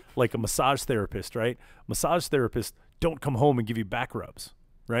 Like a massage therapist, right? Massage therapists don't come home and give you back rubs,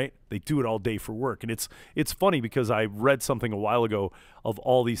 right? They do it all day for work. And it's funny because I read something a while ago of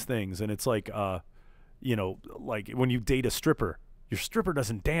all these things, and it's like, like when you date a stripper, your stripper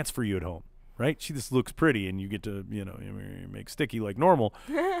doesn't dance for you at home, right? She just looks pretty and you get to, you make sticky like normal,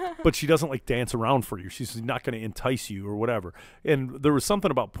 but she doesn't like dance around for you. She's not going to entice you or whatever. And there was something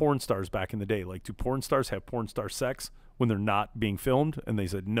about porn stars back in the day. Like, do porn stars have porn star sex when they're not being filmed? And they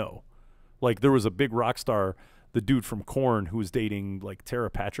said no. Like, there was a big rock star, the dude from Korn, who was dating like Tara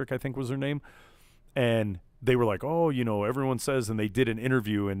Patrick, I think was her name. And they were like, oh, everyone says, and they did an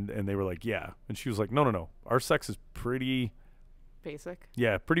interview and they were like, yeah. And she was like, no. Our sex is pretty basic.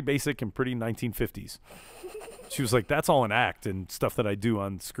 Yeah, pretty basic and pretty 1950s. She was like, that's all an act and stuff that I do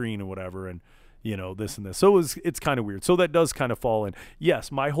on screen and whatever. And, this and this. So it's kind of weird. So that does kind of fall in.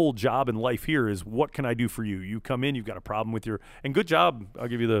 Yes, my whole job in life here is, what can I do for you? You come in, you've got a problem with and good job. I'll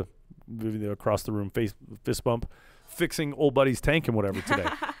give you the across the room fist bump, fixing old buddy's tank and whatever today.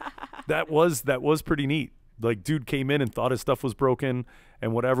 That was pretty neat. Like, dude came in and thought his stuff was broken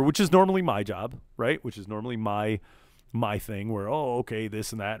and whatever, which is normally my job, right? Which is normally my thing where, oh, okay,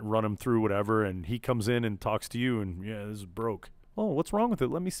 this and that, and run him through whatever. And he comes in and talks to you and, yeah, this is broke. Oh, what's wrong with it?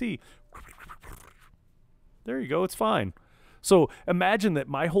 Let me see. There you go. It's fine. So imagine that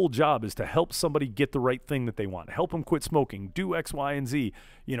my whole job is to help somebody get the right thing that they want, help them quit smoking, do X, Y, and Z,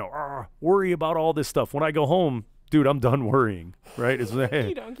 worry about all this stuff. When I go home, dude, I'm done worrying, right? Hey,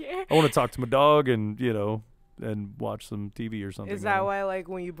 You don't care. I want to talk to my dog and, and watch some TV or something. Is that why, like,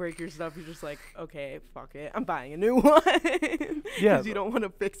 when you break your stuff, you're just like, okay, fuck it, I'm buying a new one? Yeah. Because you don't want to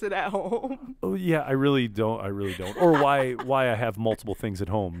fix it at home. Oh, yeah, I really don't. Or why I have multiple things at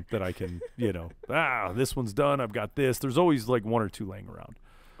home that I can, this one's done, I've got this. There's always, like, one or two laying around.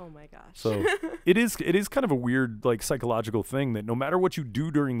 Oh, my gosh. So it is kind of a weird, like, psychological thing that no matter what you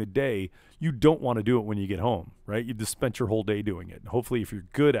do during the day, you don't want to do it when you get home, right? You just spent your whole day doing it. Hopefully, if you're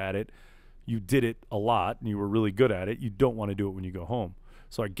good at it, you did it a lot and you were really good at it, you don't want to do it when you go home.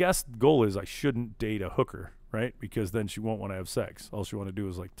 So I guess the goal is I shouldn't date a hooker, right? Because then she won't want to have sex. All she want to do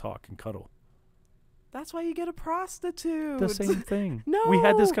is, like, talk and cuddle. That's why you get a prostitute. The same thing. No. We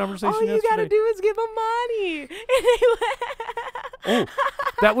had this conversation all you yesterday. got to do is give them money. Oh,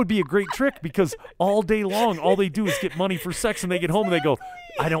 that would be a great trick, because all day long, all they do is get money for sex, and they get home and they go,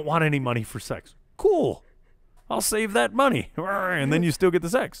 I don't want any money for sex. Cool. I'll save that money. And then you still get the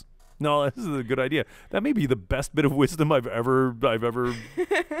sex. No, this is a good idea. That may be the best bit of wisdom I've ever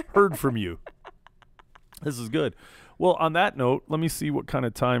heard from you. This is good. Well, on that note, let me see what kind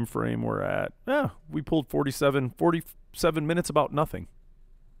of time frame we're at. Yeah, we pulled 47 minutes about nothing.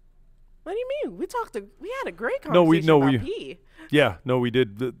 What do you mean? We had a great conversation about pee. Yeah, no, we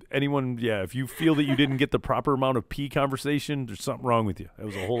did. If you feel that you didn't get the proper amount of pee conversation, there's something wrong with you. There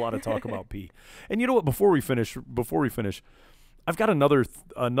was a whole lot of talk about pee. And you know what? Before we finish, I've got another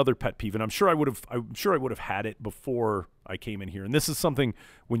pet peeve, and I'm sure I would have had it before I came in here. And this is something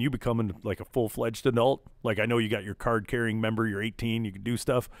when you become like a full-fledged adult. Like, I know you got your card-carrying member, you're 18, you can do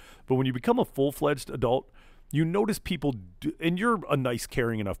stuff, but when you become a full-fledged adult, you notice people and you're a nice,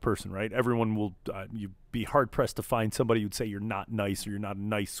 caring enough person, right? Everyone will you'd be hard-pressed to find somebody who'd say you're not nice or you're not a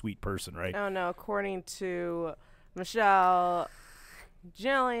nice, sweet person, right? Oh, no. According to Michelle,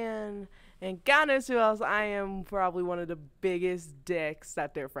 Jillian, and God knows who else, I am probably one of the biggest dicks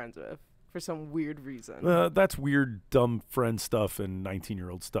that they're friends with for some weird reason. That's weird, dumb friend stuff and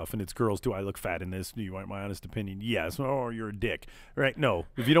 19-year-old stuff. And it's girls, do I look fat in this? Do you want my honest opinion? Yes. Oh, you're a dick. Right? No.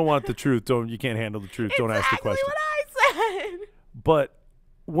 If you don't want the truth, you can't handle the truth. Don't ask the question. Exactly what I said. But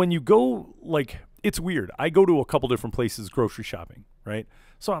when you go, like, it's weird. I go to a couple different places grocery shopping, right?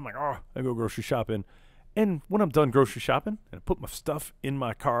 So I'm like, I go grocery shopping. And when I'm done grocery shopping and I put my stuff in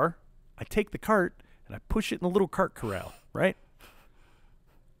my car, I take the cart and I push it in a little cart corral, right?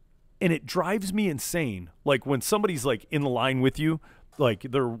 And it drives me insane. Like, when somebody's, like, in the line with you, like,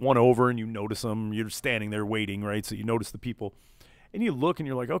 they're one over and you notice them, you're standing there waiting, right? So you notice the people. And you look and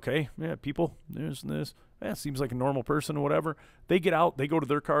you're like, okay, yeah, people, there's this. Yeah, seems like a normal person or whatever. They get out, they go to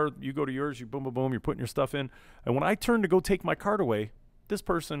their car, you go to yours, you boom, boom, boom, you're putting your stuff in. And when I turn to go take my cart away, this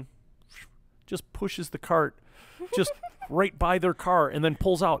person just pushes the cart just right by their car and then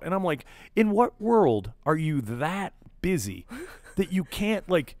pulls out. And I'm like, in what world are you that busy that you can't,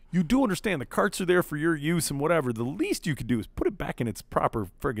 like, you do understand the carts are there for your use and whatever. The least you could do is put it back in its proper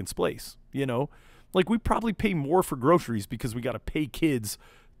friggin' place, you know? Like, we probably pay more for groceries because we got to pay kids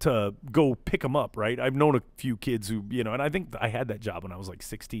to go pick them up, right? I've known a few kids who, you know, and I think I had that job when I was like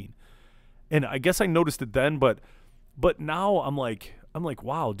 16. And I guess I noticed it then, but now I'm like,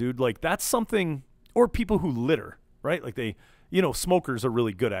 wow, dude, like, that's something. Or people who litter, right? Like, they, you know, smokers are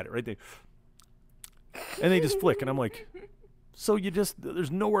really good at it, right? And they just flick, and I'm like, so there's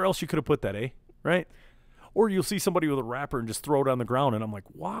nowhere else you could have put that, eh? Right? Or you'll see somebody with a wrapper and just throw it on the ground, and I'm like,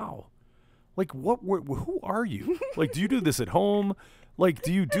 wow. Like, who are you? Like, do you do this at home? Like,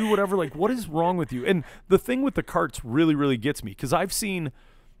 do you do whatever? Like, what is wrong with you? And the thing with the carts really, really gets me, because I've seen,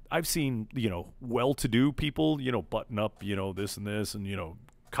 you know, well-to-do people, you know, button up, you know, this and this, and, you know,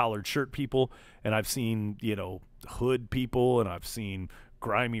 collared shirt people, and I've seen, you know, hood people, and I've seen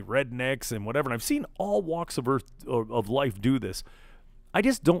grimy rednecks and whatever, and I've seen all walks of life do this. I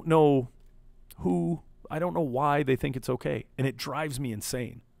just don't know I don't know why they think it's okay, and it drives me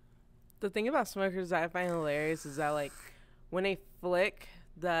insane. The thing about smokers that I find hilarious is that, like, when they flick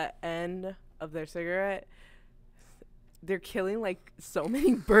the end of their cigarette, they're killing, like, so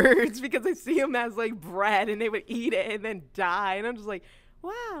many birds because they see them as, like, bread, and they would eat it and then die. And I'm just like,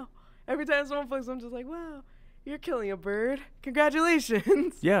 wow. Every time someone flicks, I'm just like, wow, you're killing a bird.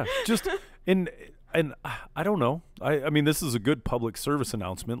 Congratulations. Yeah, just, and I don't know. I mean, this is a good public service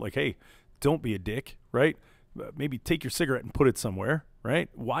announcement. Like, hey, don't be a dick, right? Maybe take your cigarette and put it somewhere, right?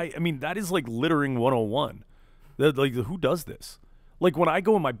 Why? I mean, that is like littering 101. Like, who does this? Like, when I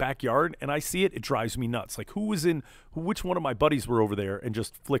go in my backyard and I see it, it drives me nuts. Like, which one of my buddies were over there and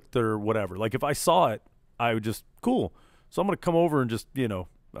just flicked their whatever? Like, if I saw it, I would just, cool. So I'm going to come over and just, you know,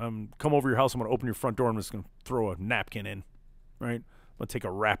 come over your house. I'm going to open your front door. I'm just going to throw a napkin in, right? I'm going to take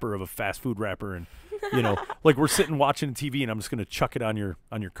a wrapper of a fast food wrapper and, you know, like, we're sitting watching TV and I'm just going to chuck it on your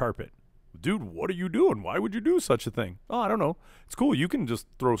carpet. Dude, what are you doing? Why would you do such a thing? Oh, I don't know. It's cool. You can just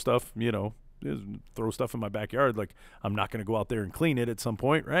throw stuff, you know, throw stuff in my backyard. Like, I'm not going to go out there and clean it at some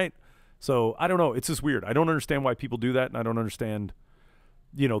point, right? So I don't know. It's just weird. I don't understand why people do that, and I don't understand,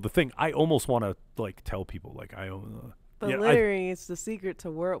 you know, the thing. I almost want to, like, tell people, like, But littering is the secret to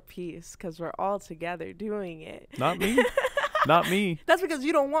world peace, because we're all together doing it. Not me. Not me. That's because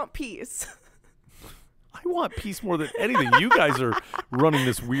you don't want peace. I want peace more than anything. You guys are running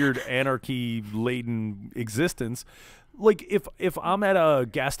this weird anarchy-laden existence. Like, if I'm at a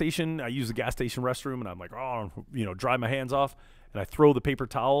gas station, I use the gas station restroom, and I'm like, oh, you know, dry my hands off, and I throw the paper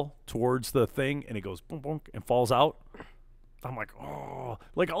towel towards the thing, and it goes boom, boom, and falls out. I'm like, oh.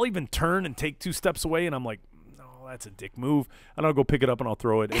 Like, I'll even turn and take 2 steps away, and I'm like, no, that's a dick move. And I'll go pick it up, and I'll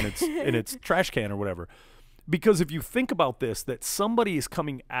throw it in its trash can or whatever. Because if you think about this, that somebody is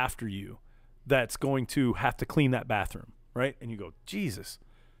coming after you that's going to have to clean that bathroom, right? And you go, Jesus,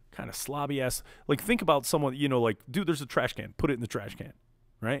 kind of slobby ass. Like, think about someone, you know, like, dude, there's a trash can. Put it in the trash can,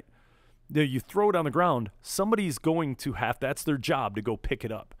 right? You throw it on the ground. Somebody's going to that's their job, to go pick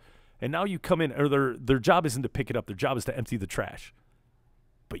it up. And now you come in, or their job isn't to pick it up. Their job is to empty the trash.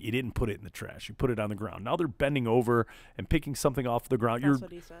 But you didn't put it in the trash. You put it on the ground. Now they're bending over and picking something off the ground. That's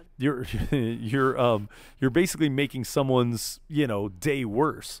what he said. You're basically making someone's, you know, day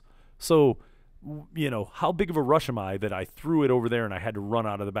worse. So, you know, how big of a rush am I that I threw it over there and I had to run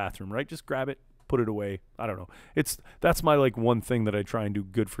out of the bathroom, right? Just grab it, put it away. I don't know. That's my, like, one thing that I try and do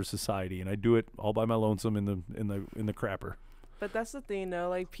good for society, and I do it all by my lonesome in the crapper. But that's the thing, though.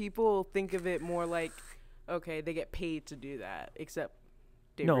 Like, people think of it more like, okay, they get paid to do that, except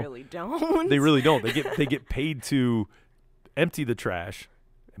they really don't. They really don't. They get paid to empty the trash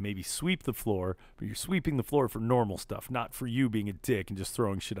and maybe sweep the floor, but you're sweeping the floor for normal stuff, not for you being a dick and just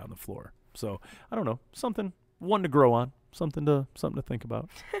throwing shit on the floor. So, I don't know, one to grow on, something to think about.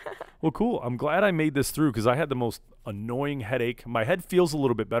 Well, cool. I'm glad I made this through, because I had the most annoying headache. My head feels a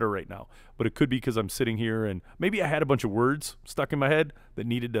little bit better right now, but it could be because I'm sitting here and maybe I had a bunch of words stuck in my head that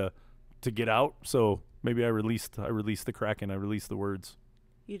needed to get out. So maybe I released the Kraken. I released the words.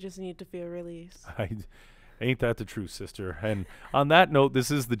 You just need to feel release. Ain't that the truth, sister? And on that note,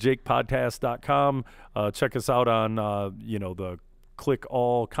 this is thejakepodcast.com. Check us out on, the click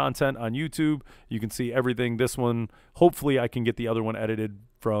all content on YouTube. You can see everything. This one, hopefully I can get the other one edited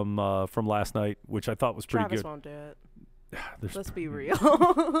from last night, which I thought was pretty Travis good. Won't do it. Let's be real.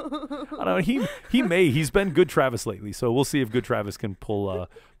 I don't know. He may. He's been good Travis lately, so we'll see if good Travis can pull a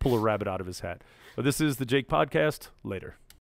rabbit out of his hat. But this is the Jake Podcast. Later.